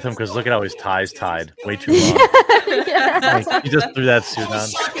he's with him because look at how his tie's tied. Way too long. Like, he just threw that suit on. I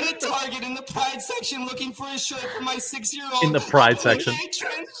was shopping at Target in the Pride section looking for a shirt for my 6-year-old. In the Pride section.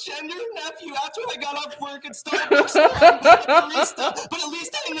 Transgender nephew after I got off work at Starbucks. But at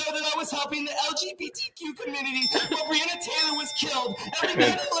least I know that I was helping the LGBTQ community while Breonna Taylor was killed. Every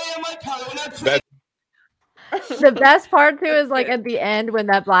night I lay on my pillow and I pray. The best part too is like at the end when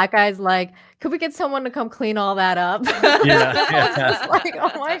that black guy's like, could we get someone to come clean all that up? Yeah. Like,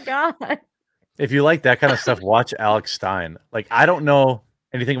 oh my God. If you like that kind of stuff, watch Alex Stein. Like, I don't know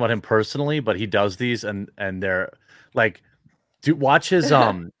anything about him personally, but he does these and they're like, watch his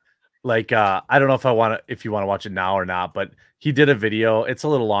I don't know if you want to watch it now or not, but he did a video. It's a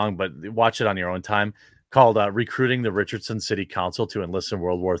little long, but watch it on your own time, called "Recruiting the Richardson City Council to Enlist in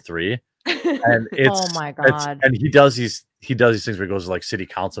World War III." And Oh my God. and he does these things where he goes to like city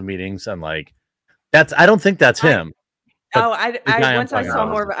council meetings and like I don't think that's him. I once I saw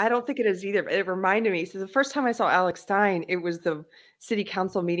more, but I don't think it is either. But it reminded me. So the first time I saw Alex Stein, it was the city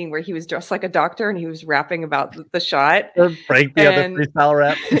council meeting where he was dressed like a doctor and he was rapping about the shot. Frank, the other freestyle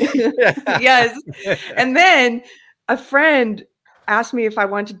rap. Yes. And then a friend asked me if I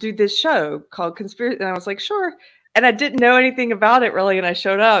wanted to do this show called Conspiracy, and I was like, sure. And I didn't know anything about it really, and I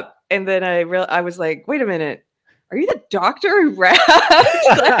showed up, and then I was like, wait a minute. Are you the doctor who raps?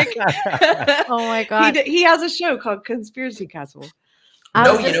 Oh my God. He has a show called Conspiracy Castle. I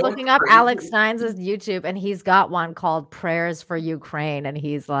was just looking up Alex Stein's YouTube, and he's got one called Prayers for Ukraine, and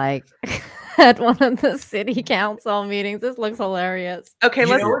he's like at one of the city council meetings. This looks hilarious. Okay,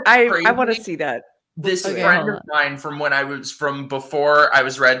 I want to see that. This friend of mine from before I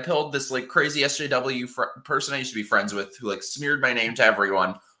was red pilled, this like crazy SJW person I used to be friends with who like smeared my name to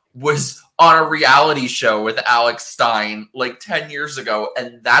everyone, was on a reality show with Alex Stein like 10 years ago.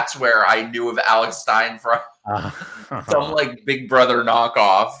 And that's where I knew of Alex Stein from some like Big Brother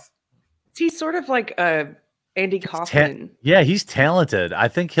knockoff. He's sort of like Andy Kaufman. Yeah, he's talented. I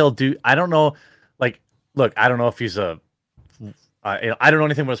think he'll do, I don't know. Like, look, I don't know if he's I don't know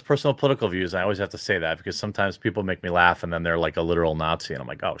anything about his personal political views. I always have to say that because sometimes people make me laugh and then they're like a literal Nazi. And I'm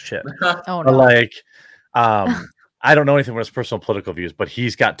like, oh shit. Oh, no. But like, I don't know anything about his personal political views, but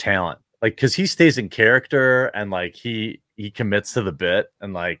he's got talent. Like, because he stays in character and like he commits to the bit,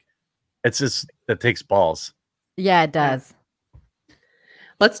 and like it's just that takes balls. Yeah, it does.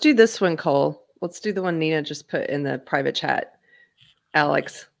 Let's do this one, Cole. Let's do the one Nina just put in the private chat.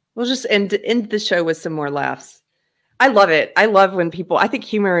 Alex, we'll just end the show with some more laughs. I love it. I love when people. I think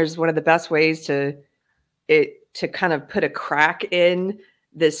humor is one of the best ways to kind of put a crack in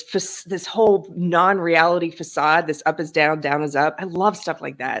this whole non-reality facade, this up is down, down is up. I love stuff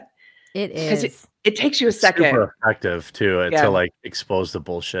like that. It is. It takes you a second. Super effective too to like expose the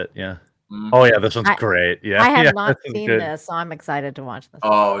bullshit. Yeah. Oh yeah, this one's great. Yeah. I have not seen this, so I'm excited to watch this.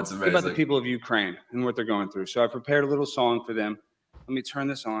 Oh, it's amazing. About the people of Ukraine and what they're going through. So I prepared a little song for them. Let me turn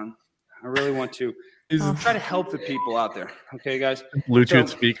this on. I really want to try to help the people out there. Okay, guys. Bluetooth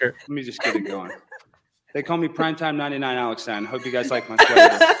speaker. Let me just get it going. They call me Primetime 99 Alex Stein. Hope you guys like my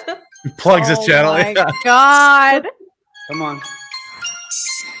sweater. He plugs his channel. Oh my God. Come on.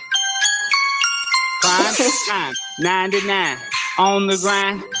 Primetime 99 on the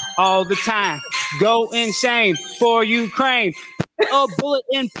grind all the time. Go insane for Ukraine. A bullet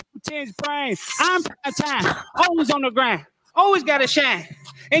in Putin's brain. I'm Primetime. Always on the grind. Always got to shine.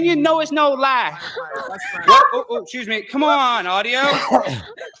 And you know it's no lie. Oh, excuse me. Come on, audio.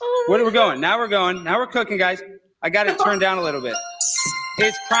 Where are we going? Now we're cooking, guys. I got it turned down a little bit.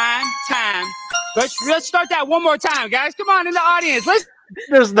 It's prime time. Let's start that one more time, guys. Come on in the audience.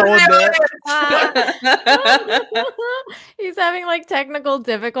 There's no one there. He's having like technical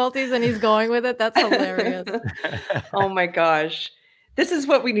difficulties and he's going with it. That's hilarious. Oh my gosh. This is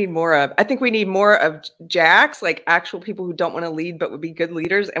what we need more of. I think we need more of jacks, like actual people who don't want to lead but would be good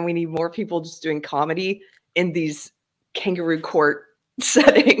leaders. And we need more people just doing comedy in these kangaroo court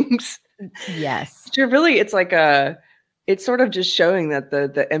settings. Yes. It's sort of just showing that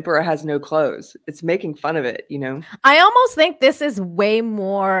the emperor has no clothes. It's making fun of it, you know? I almost think this is way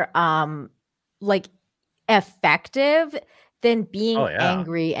more like effective than being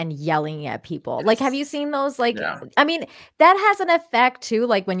angry and yelling at people. Like, have you seen those? Like, I mean, that has an effect too.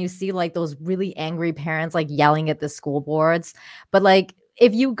 Like when you see like those really angry parents, like yelling at the school boards, but like,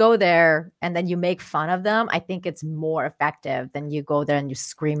 if you go there and then you make fun of them, I think it's more effective than you go there and you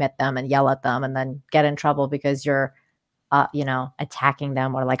scream at them and yell at them and then get in trouble because you're, attacking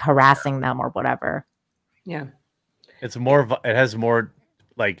them or like harassing them or whatever. Yeah. It has more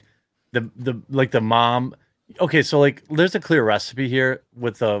like the mom. Okay, so like there's a clear recipe here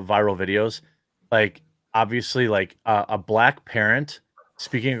with the viral videos. Like obviously like a black parent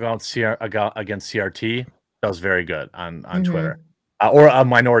speaking against CRT does very good on Twitter. Or a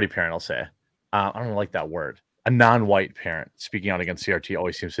minority parent, I'll say. I don't like that word. A non-white parent speaking out against CRT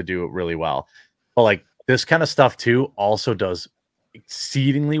always seems to do it really well. But like this kind of stuff too also does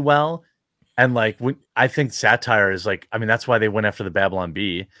exceedingly well. And like I think satire is like, I mean, that's why they went after the Babylon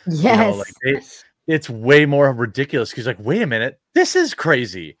Bee. Yes. It's way more ridiculous because like, wait a minute, this is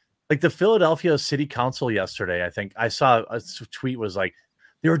crazy. Like the Philadelphia City Council yesterday, I think I saw a tweet was like,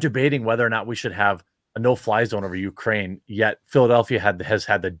 they were debating whether or not we should have a no-fly zone over Ukraine, yet Philadelphia has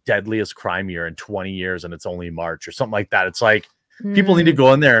had the deadliest crime year in 20 years and it's only March or something like that. It's like, People need to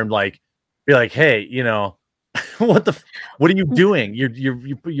go in there and like be like, hey, you know, what are you doing?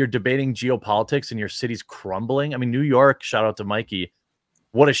 You're debating geopolitics and your city's crumbling. I mean, New York, shout out to Mikey.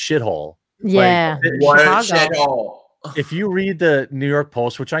 What a shithole. Yeah. Like, what a shithole. If you read the New York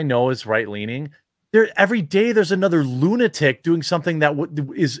Post, which I know is right leaning, every day there's another lunatic doing something that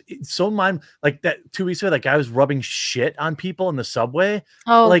is so like that 2 weeks ago, that guy was rubbing shit on people in the subway.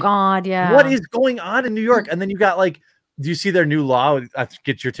 Oh like, God, yeah. What is going on in New York? And then you got like, do you see their new law? I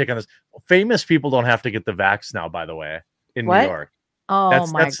get your take on this. Famous people don't have to get the vax now, by the way, in New York. Oh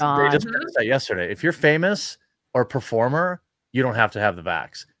my They God. just passed that yesterday. If you're famous or a performer, you don't have to have the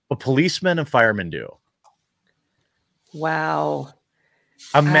vax, but policemen and firemen do. Wow.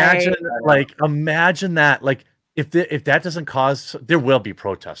 Imagine that. Like if that doesn't cause, there will be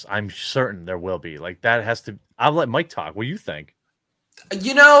protests. I'm certain there will be. Like that has to. I'll let Mike talk. What do you think?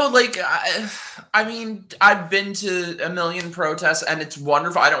 You know, like, I mean, I've been to a million protests, and it's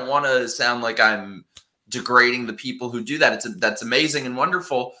wonderful. I don't want to sound like I'm degrading the people who do that. That's amazing and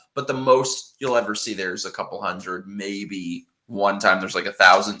wonderful. But the most you'll ever see there is a couple hundred, maybe one time there's like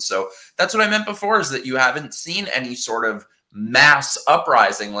 1,000. So that's what I meant before, is that you haven't seen any sort of mass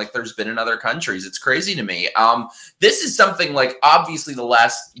uprising like there's been in other countries. It's crazy to me. This is something like, obviously the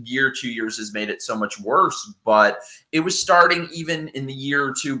last year, 2 years has made it so much worse, but it was starting even in the year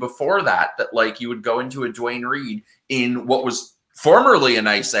or two before that like you would go into a Duane Reade in what was formerly a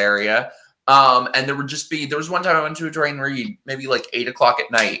nice area. And there was one time I went to a Duane Reade, maybe like 8 o'clock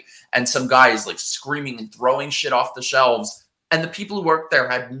at night, and some guy is like screaming and throwing shit off the shelves. And the people who worked there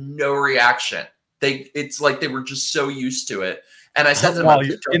had no reaction. It's like they were just so used to it. And I said to them,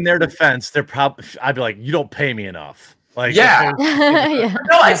 in their defense, I'd be like, you don't pay me enough. Like, yeah. Yeah.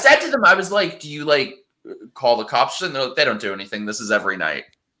 No, I said to them, I was like, do you like call the cops? And they're like, they don't do anything. This is every night.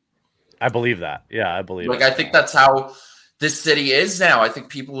 I believe that. Yeah, I believe I think that's how this city is now. I think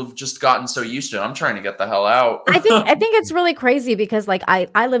people have just gotten so used to it. I'm trying to get the hell out. I think it's really crazy because like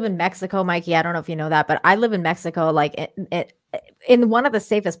I live in Mexico, Mikey. I don't know if you know that, but I live in Mexico, like in one of the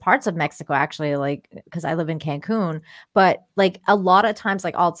safest parts of Mexico, actually, like, because I live in Cancun. But like a lot of times,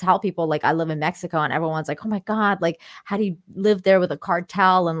 like I'll tell people like I live in Mexico, and everyone's like, oh my God, like how do you live there with a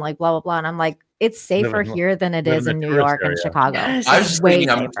cartel and like blah blah blah. And I'm like, it's safer here than it is in New York and Chicago. Yes. I was just thinking,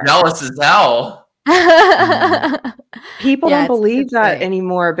 I'm jealous as hell. People don't believe that great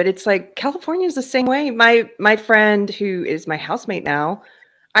anymore, but it's like California is the same way. My friend, who is my housemate now,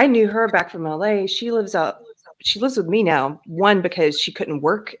 I knew her back from LA. She lives with me now. One, because she couldn't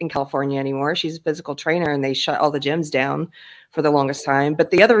work in California anymore. She's a physical trainer, and they shut all the gyms down for the longest time.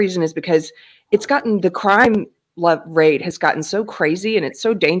 But the other reason is because the crime rate has gotten so crazy, and it's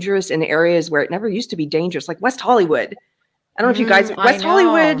so dangerous in areas where it never used to be dangerous, like West Hollywood. I don't know if you guys, West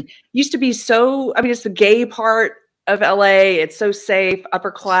Hollywood used to be so, I mean, it's the gay part of LA. It's so safe,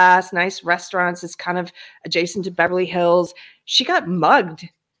 upper class, nice restaurants. It's kind of adjacent to Beverly Hills. She got mugged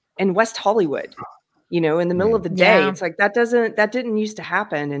in West Hollywood, in the middle of the day. It's like, that didn't used to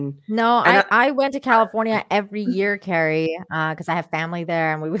happen. And I went to California every year, Carrie, because I have family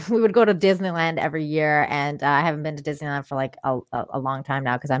there, and we would go to Disneyland every year. And I haven't been to Disneyland for like a long time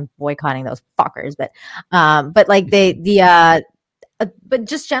now because I'm boycotting those fuckers. But like but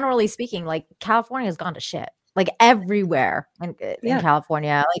just generally speaking, like California has gone to shit. Like everywhere in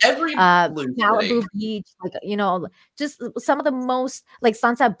California, like Malibu Beach, like just some of the most, like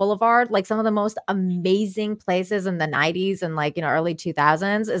Sunset Boulevard, like some of the most amazing places in the 90s and like early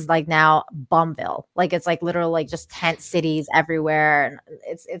 2000s is like now Bumville. Like it's like literally like just tent cities everywhere, and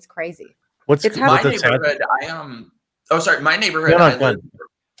it's crazy. It's my neighborhood. My neighborhood.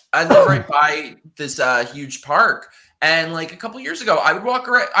 I live right by this huge park. And like a couple years ago, I would walk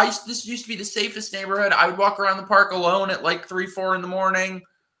around. This used to be the safest neighborhood. I would walk around the park alone at like 3, 4 in the morning.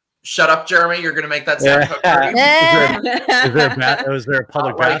 Shut up, Jeremy. You're going to make that sound. Was there a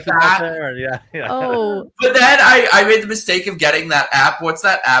public bathroom out there? Yeah. Oh. But then I made the mistake of getting that app. What's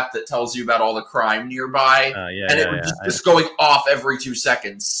that app that tells you about all the crime nearby? And it would just going off every 2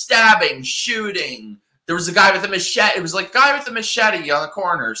 seconds. Stabbing, shooting. There was a guy with a machete. It was like guy with a machete on the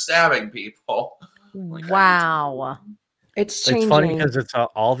corner stabbing people. Wow. It's changing. It's funny because it's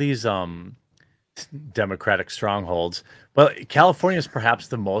all these Democratic strongholds, but California is perhaps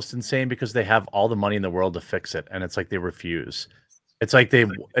the most insane because they have all the money in the world to fix it, and it's like they refuse. It's like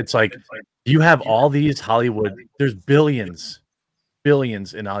you have all these Hollywood. There's billions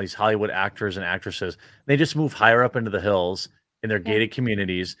in all these Hollywood actors and actresses. They just move higher up into the hills in their gated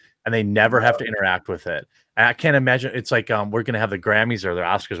communities, and they never have to interact with it. And I can't imagine. It's like we're going to have the Grammys or the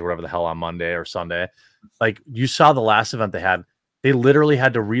Oscars or whatever the hell on Monday or Sunday. Like you saw the last event they had. They literally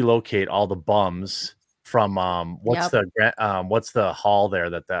had to relocate all the bums from what's the hall there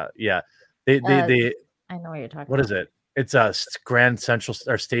they I know what you're talking what about. is it? It's a Grand Central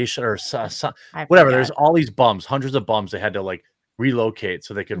or Station or whatever. There's all these bums, hundreds of bums. They had to like relocate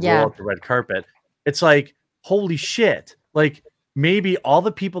so they could roll out the red carpet. It's like, holy shit. Like maybe all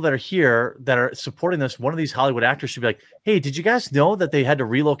the people that are here that are supporting this, one of these Hollywood actors should be like, hey, did you guys know that they had to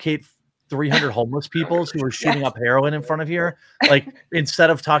relocate 300 homeless people who were shooting up heroin in front of here? Like instead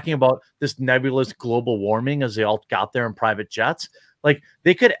of talking about this nebulous global warming as they all got there in private jets, like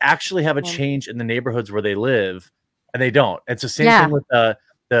they could actually have a change in the neighborhoods where they live. And they don't. It's the same thing with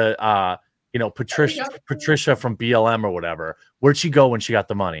Patricia from BLM or whatever. Where'd she go when she got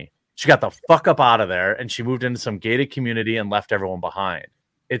the money? She got the fuck up out of there and she moved into some gated community and left everyone behind.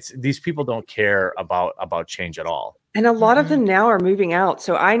 These people don't care about change at all. And a lot of them now are moving out.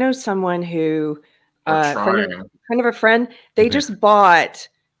 So I know someone who kind of a friend, they just bought,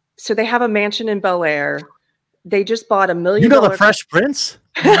 so they have a mansion in Bel Air. They just bought $1 million. You know the Fresh Prince?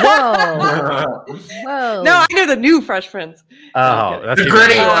 Whoa. No, I know the new Fresh Prince. Oh, that's the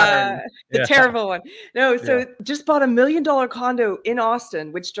gritty one. The terrible one. No, so just bought $1 million condo in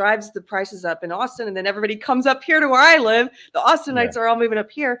Austin, which drives the prices up in Austin. And then everybody comes up here to where I live. The Austinites are all moving up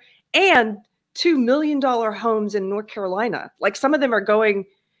here. And $2 million homes in North Carolina. Like some of them are going,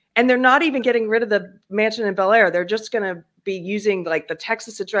 and they're not even getting rid of the mansion in Bel Air. They're just going to be using like the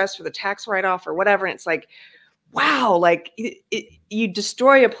Texas address for the tax write-off or whatever. And it's like, wow, like you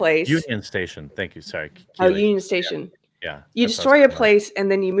destroy a place. Union Station. Thank you. Sorry. Union Station. Yeah. You destroy a place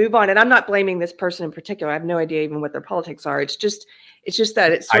and then you move on. And I'm not blaming this person in particular. I have no idea even what their politics are. It's just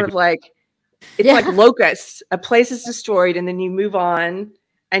that it's sort of like, it's like locusts. A place is destroyed and then you move on.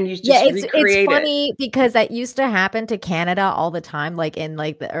 And you just recreate it's funny because that used to happen to Canada all the time, like in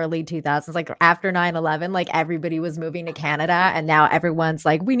like the early 2000s, like after 9/11, like everybody was moving to Canada and now everyone's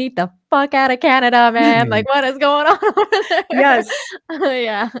like, we need the fuck out of Canada, man. Like what is going on over there? Yes.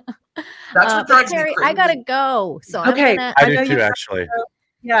 Yeah. That's what drives me Terry, crazy. I gotta go. So okay. I do too, actually.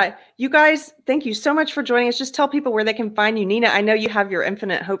 Yeah. You guys, thank you so much for joining us. Just tell people where they can find you. Nina, I know you have your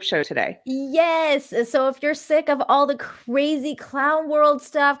Infinite Hope show today. Yes. So if you're sick of all the crazy clown world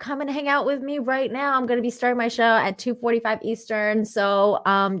stuff, come and hang out with me right now. I'm going to be starting my show at 2:45 Eastern. So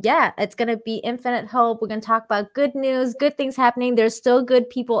it's going to be Infinite Hope. We're going to talk about good news, good things happening. There's still good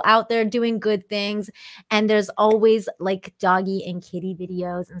people out there doing good things. And there's always like doggy and kitty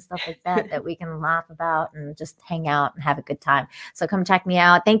videos and stuff like that we can laugh about and just hang out and have a good time. So come check me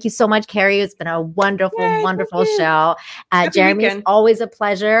out. Thank you so much, Carrie. It's been a wonderful show. Jeremy, it's always a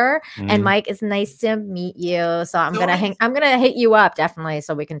pleasure. And Mike, it's nice to meet you. So I'm gonna hit you up definitely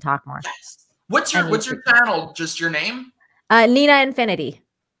so we can talk more. What's your channel? Just your name? Nina Infinity.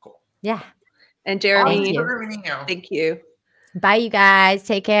 Cool. Yeah. And Jeremy, thank you. Bye, you guys.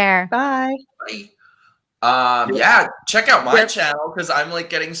 Take care. Bye. Bye. Check out my channel because I'm like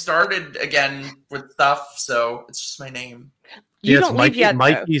getting started again with stuff. So it's just my name. You don't leave yet,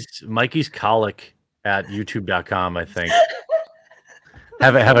 Mikey's Colic at youtube.com, I think.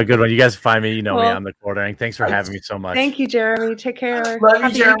 Have a good one. You guys find me, you know me. I'm the quartering. Thanks for having me so much. Thank you, Jeremy. Take care. Love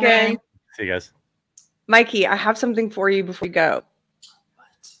you, Jeremy. See you guys. Mikey, I have something for you before you go.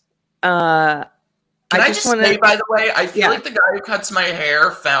 Can I just say, by the way, I feel like the guy who cuts my hair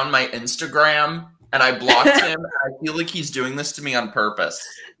found my Instagram and I blocked him. I feel like he's doing this to me on purpose.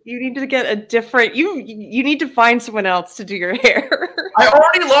 You need to get a different. You need to find someone else to do your hair. I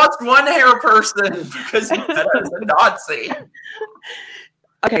already lost one hair person because he said I was a Nazi.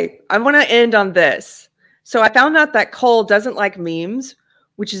 Okay, I want to end on this. So I found out that Cole doesn't like memes,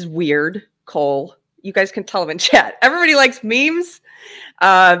 which is weird. Cole, you guys can tell him in chat. Everybody likes memes,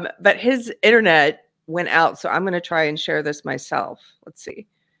 but his internet went out. So I'm going to try and share this myself. Let's see.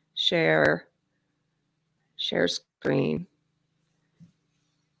 Share screen.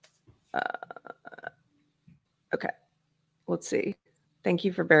 Okay, let's see. Thank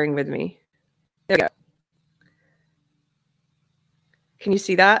you for bearing with me. There we go. Can you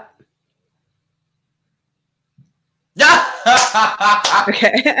see that? Yeah.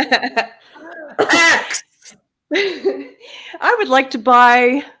 Okay. X. I would like to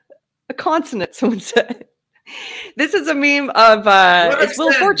buy a consonant, someone said. This is a meme of it's Wheel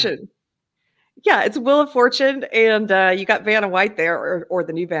of Fortune. Yeah, it's Wheel of Fortune, and you got Vanna White there, or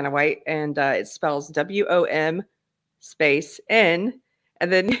the new Vanna White, and it spells WOM space N,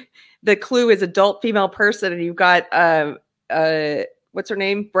 and then the clue is adult female person, and you've got what's her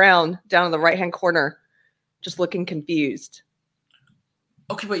name? Brown down in the right-hand corner, just looking confused.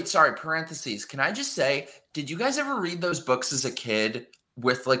 Okay, wait, sorry, parentheses. Can I just say, did you guys ever read those books as a kid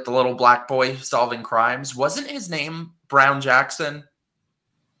with like the little black boy solving crimes? Wasn't his name Brown Jackson?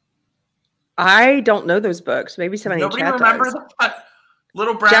 I don't know those books. Maybe somebody in Nobody chat remember does. that?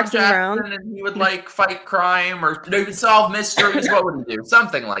 Little Brown Jackson, and he would like fight crime or maybe solve mysteries. What would he do?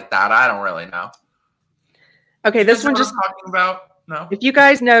 Something like that. I don't really know. Okay, this one just talking about. No. If you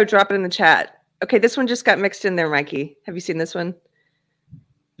guys know, drop it in the chat. Okay, this one just got mixed in there, Mikey. Have you seen this one?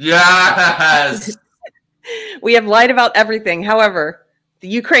 Yes. We have lied about everything. However, the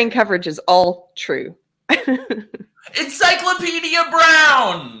Ukraine coverage is all true. Encyclopedia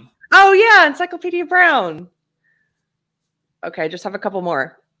Brown. Oh yeah, Encyclopedia Brown. Okay, just have a couple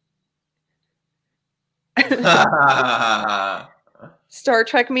more. Star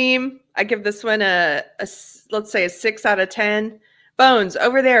Trek meme. I give this one a let's say a 6 out of 10. Bones,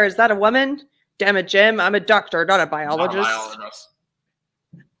 over there, is that a woman? Damn it, Jim. I'm a doctor, not a biologist.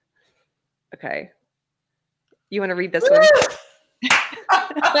 Okay. You want to read this one?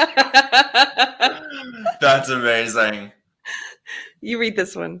 That's amazing. You read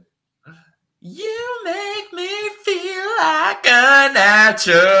this one. You make me feel like a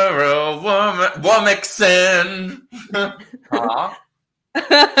natural woman. Huh?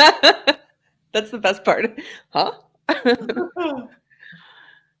 That's the best part. Huh?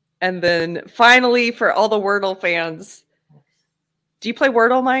 And then finally, for all the Wordle fans, do you play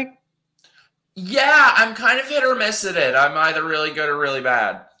Wordle, Mike? Yeah, I'm kind of hit or miss at it. I'm either really good or really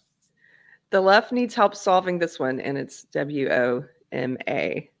bad. The left needs help solving this one, and it's WOMA. I'm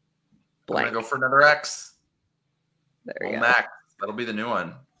going to go for another X. There you go. Max. That'll be the new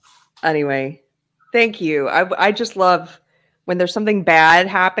one. Anyway, thank you. I just love when there's something bad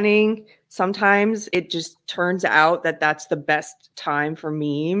happening. Sometimes it just turns out that that's the best time for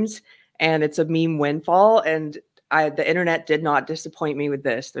memes, and it's a meme windfall. And the internet did not disappoint me with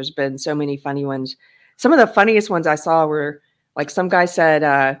this. There's been so many funny ones. Some of the funniest ones I saw were like some guy said,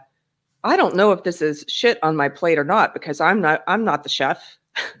 I don't know if this is shit on my plate or not because I'm not the chef.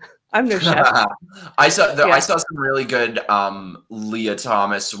 I'm no chef. I saw some really good Leah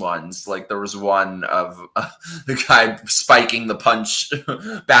Thomas ones. Like there was one of the guy spiking the punch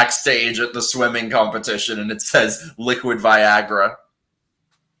backstage at the swimming competition, and it says liquid Viagra.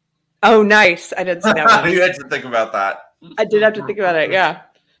 Oh, nice! I didn't see that one. You had to think about that. I did have to think about it. Yeah,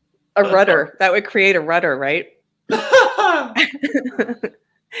 a rudder that would create a rudder, right?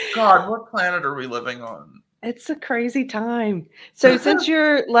 God, what planet are we living on? It's a crazy time. So since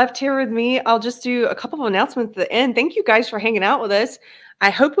you're left here with me, I'll just do a couple of announcements at the end. Thank you guys for hanging out with us.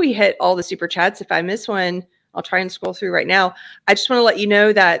 I hope we hit all the super chats. If I miss one, I'll try and scroll through right now. I just want to let you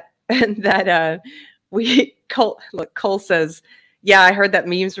know that Cole says, yeah, I heard that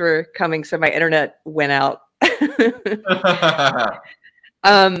memes were coming, so my internet went out.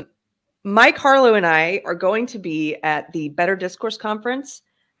 Mike Harlow and I are going to be at the Better Discourse Conference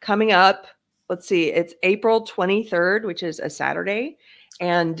coming up. Let's see, it's April 23rd, which is a Saturday.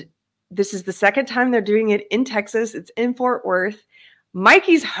 And this is the second time they're doing it in Texas. It's in Fort Worth.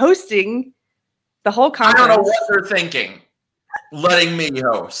 Mikey's hosting the whole conference. I don't know what they're thinking, letting me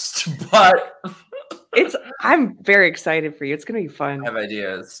host, but I'm very excited for you. It's going to be fun. I have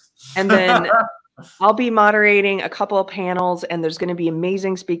ideas. And then I'll be moderating a couple of panels, and there's going to be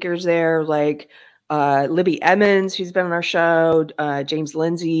amazing speakers there, like Libby Emmons, who's been on our show, James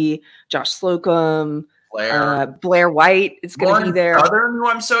Lindsay, Josh Slocum, Blair White is going to be there. Southern, who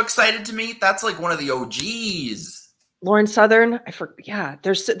I'm so excited to meet. That's like one of the OGs. Lauren Southern,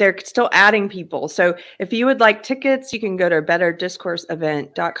 they're still adding people. So if you would like tickets, you can go to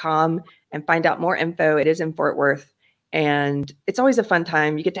betterdiscourseevent.com and find out more info. It is in Fort Worth, and it's always a fun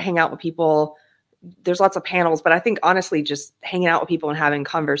time. You get to hang out with people. There's lots of panels, but I think honestly, just hanging out with people and having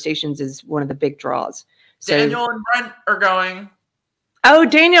conversations is one of the big draws. So, Daniel and Brent are going. Oh,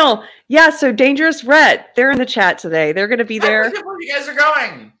 Daniel. Yeah. So Dangerous Rhett, they're in the chat today. They're going to be there. I where you guys are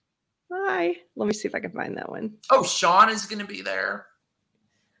going. Hi. Let me see if I can find that one. Oh, Sean is going to be there.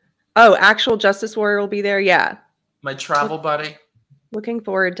 Oh, Actual Justice Warrior will be there. Yeah. My travel buddy. Looking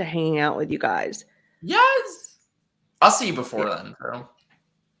forward to hanging out with you guys. Yes. I'll see you before then, bro.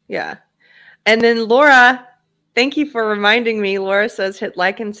 Yeah. And then Laura, thank you for reminding me. Laura says hit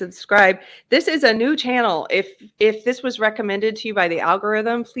like and subscribe. This is a new channel. If this was recommended to you by the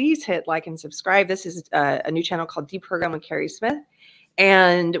algorithm, please hit like and subscribe. This is a new channel called Deprogram with Carrie Smith.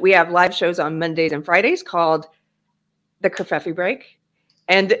 And we have live shows on Mondays and Fridays called The Kerfefe Break.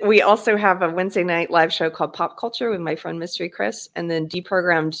 And we also have a Wednesday night live show called Pop Culture with my friend Mystery Chris. And then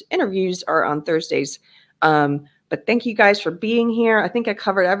Deprogrammed interviews are on Thursdays. But thank you guys for being here. I think I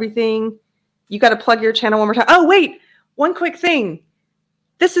covered everything. You got to plug your channel one more time. Oh, wait, one quick thing.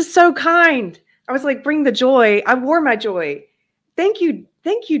 This is so kind. I was like, bring the joy. I wore my joy. Thank you,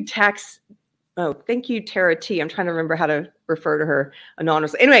 Tex. Oh, thank you, Tara T. I'm trying to remember how to refer to her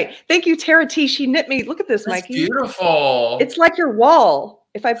anonymously. Anyway, thank you, Tara T. She knit me. Look at this, That's Mikey. beautiful. It's like your wall.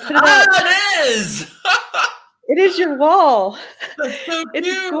 If I put it up. It is. It is your wall. That's so cute.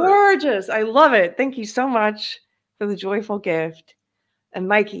 It's gorgeous. I love it. Thank you so much for the joyful gift. And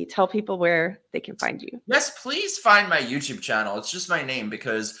Mikey, tell people where they can find you. Yes, please find my YouTube channel. It's just my name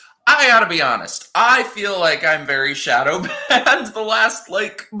because I gotta be honest. I feel like I'm very shadow banned the last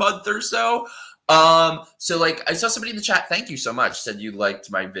month or so. So I saw somebody in the chat. Thank you so much. Said you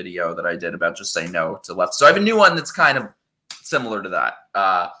liked my video that I did about just saying no to left. So I have a new one that's kind of similar to that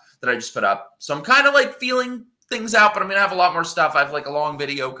that I just put up. So I'm kind of feeling things out, but I'm gonna have a lot more stuff. I have a long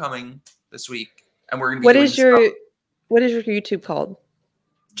video coming this week, and we're gonna be. What is your YouTube called?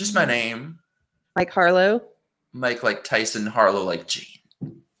 Just my name. Mike Harlow? Mike like Tyson, Harlow like Gene.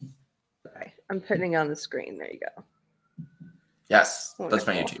 Okay. I'm putting it on the screen. There you go. Yes, that's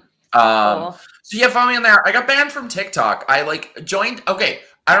my YouTube. So yeah, follow me on there. I got banned from TikTok. I joined. Okay,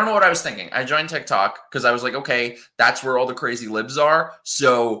 I don't know what I was thinking. I joined TikTok because I was like, okay, that's where all the crazy libs are.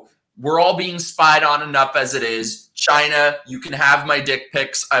 So we're all being spied on enough as it is. China, you can have my dick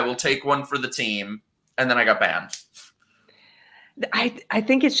pics. I will take one for the team. And then I got banned. I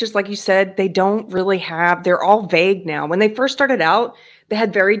think it's just like you said, they don't really have, they're all vague now. When they first started out, they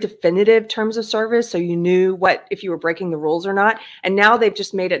had very definitive terms of service. So you knew if you were breaking the rules or not. And now they've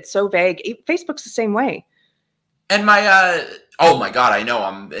just made it so vague. Facebook's the same way. And my, oh my God, I know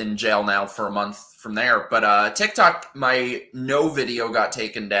I'm in jail now for a month from there. But TikTok, my no video got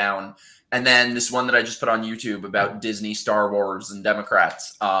taken down. And then this one that I just put on YouTube about Disney, Star Wars, and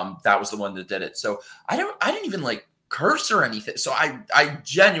Democrats, that was the one that did it. So I didn't even curse or anything. So I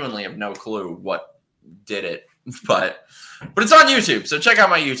genuinely have no clue what did it, but it's on YouTube. So check out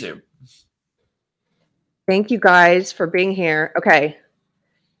my YouTube. Thank you guys for being here. Okay.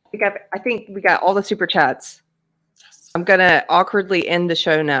 I think we got all the super chats. Yes. I'm going to awkwardly end the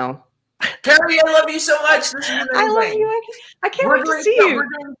show now. Carrie, I love you so much. This is amazing. I love you. I can't wait to see you. We're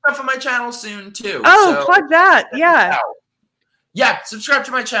doing stuff on my channel soon too. Oh, plug that. Yeah. Yeah. Subscribe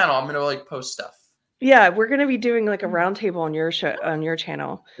to my channel. I'm going to post stuff. Yeah, we're going to be doing a roundtable on your show, on your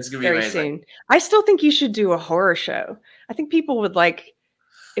channel very soon. I still think you should do a horror show. I think people would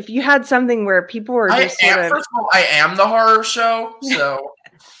if you had something where people are just First of all, I am the horror show, so.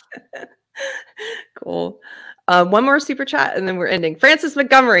 Cool. One more super chat and then we're ending. Francis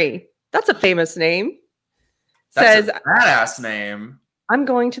Montgomery. That's a famous name. That's a badass name. I'm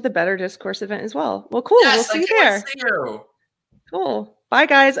going to the Better Discourse event as well. Well, cool. Yes, we'll see you there. See you. Cool. Bye,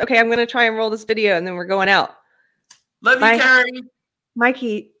 guys. Okay, I'm going to try and roll this video, and then we're going out. Love you, Carrie.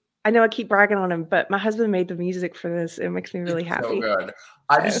 Mikey, I know I keep bragging on him, but my husband made the music for this. It makes me really happy. So good.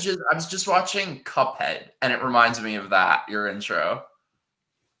 I was just watching Cuphead, and it reminds me of that, your intro.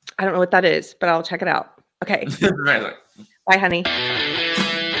 I don't know what that is, but I'll check it out. Okay. Bye, honey.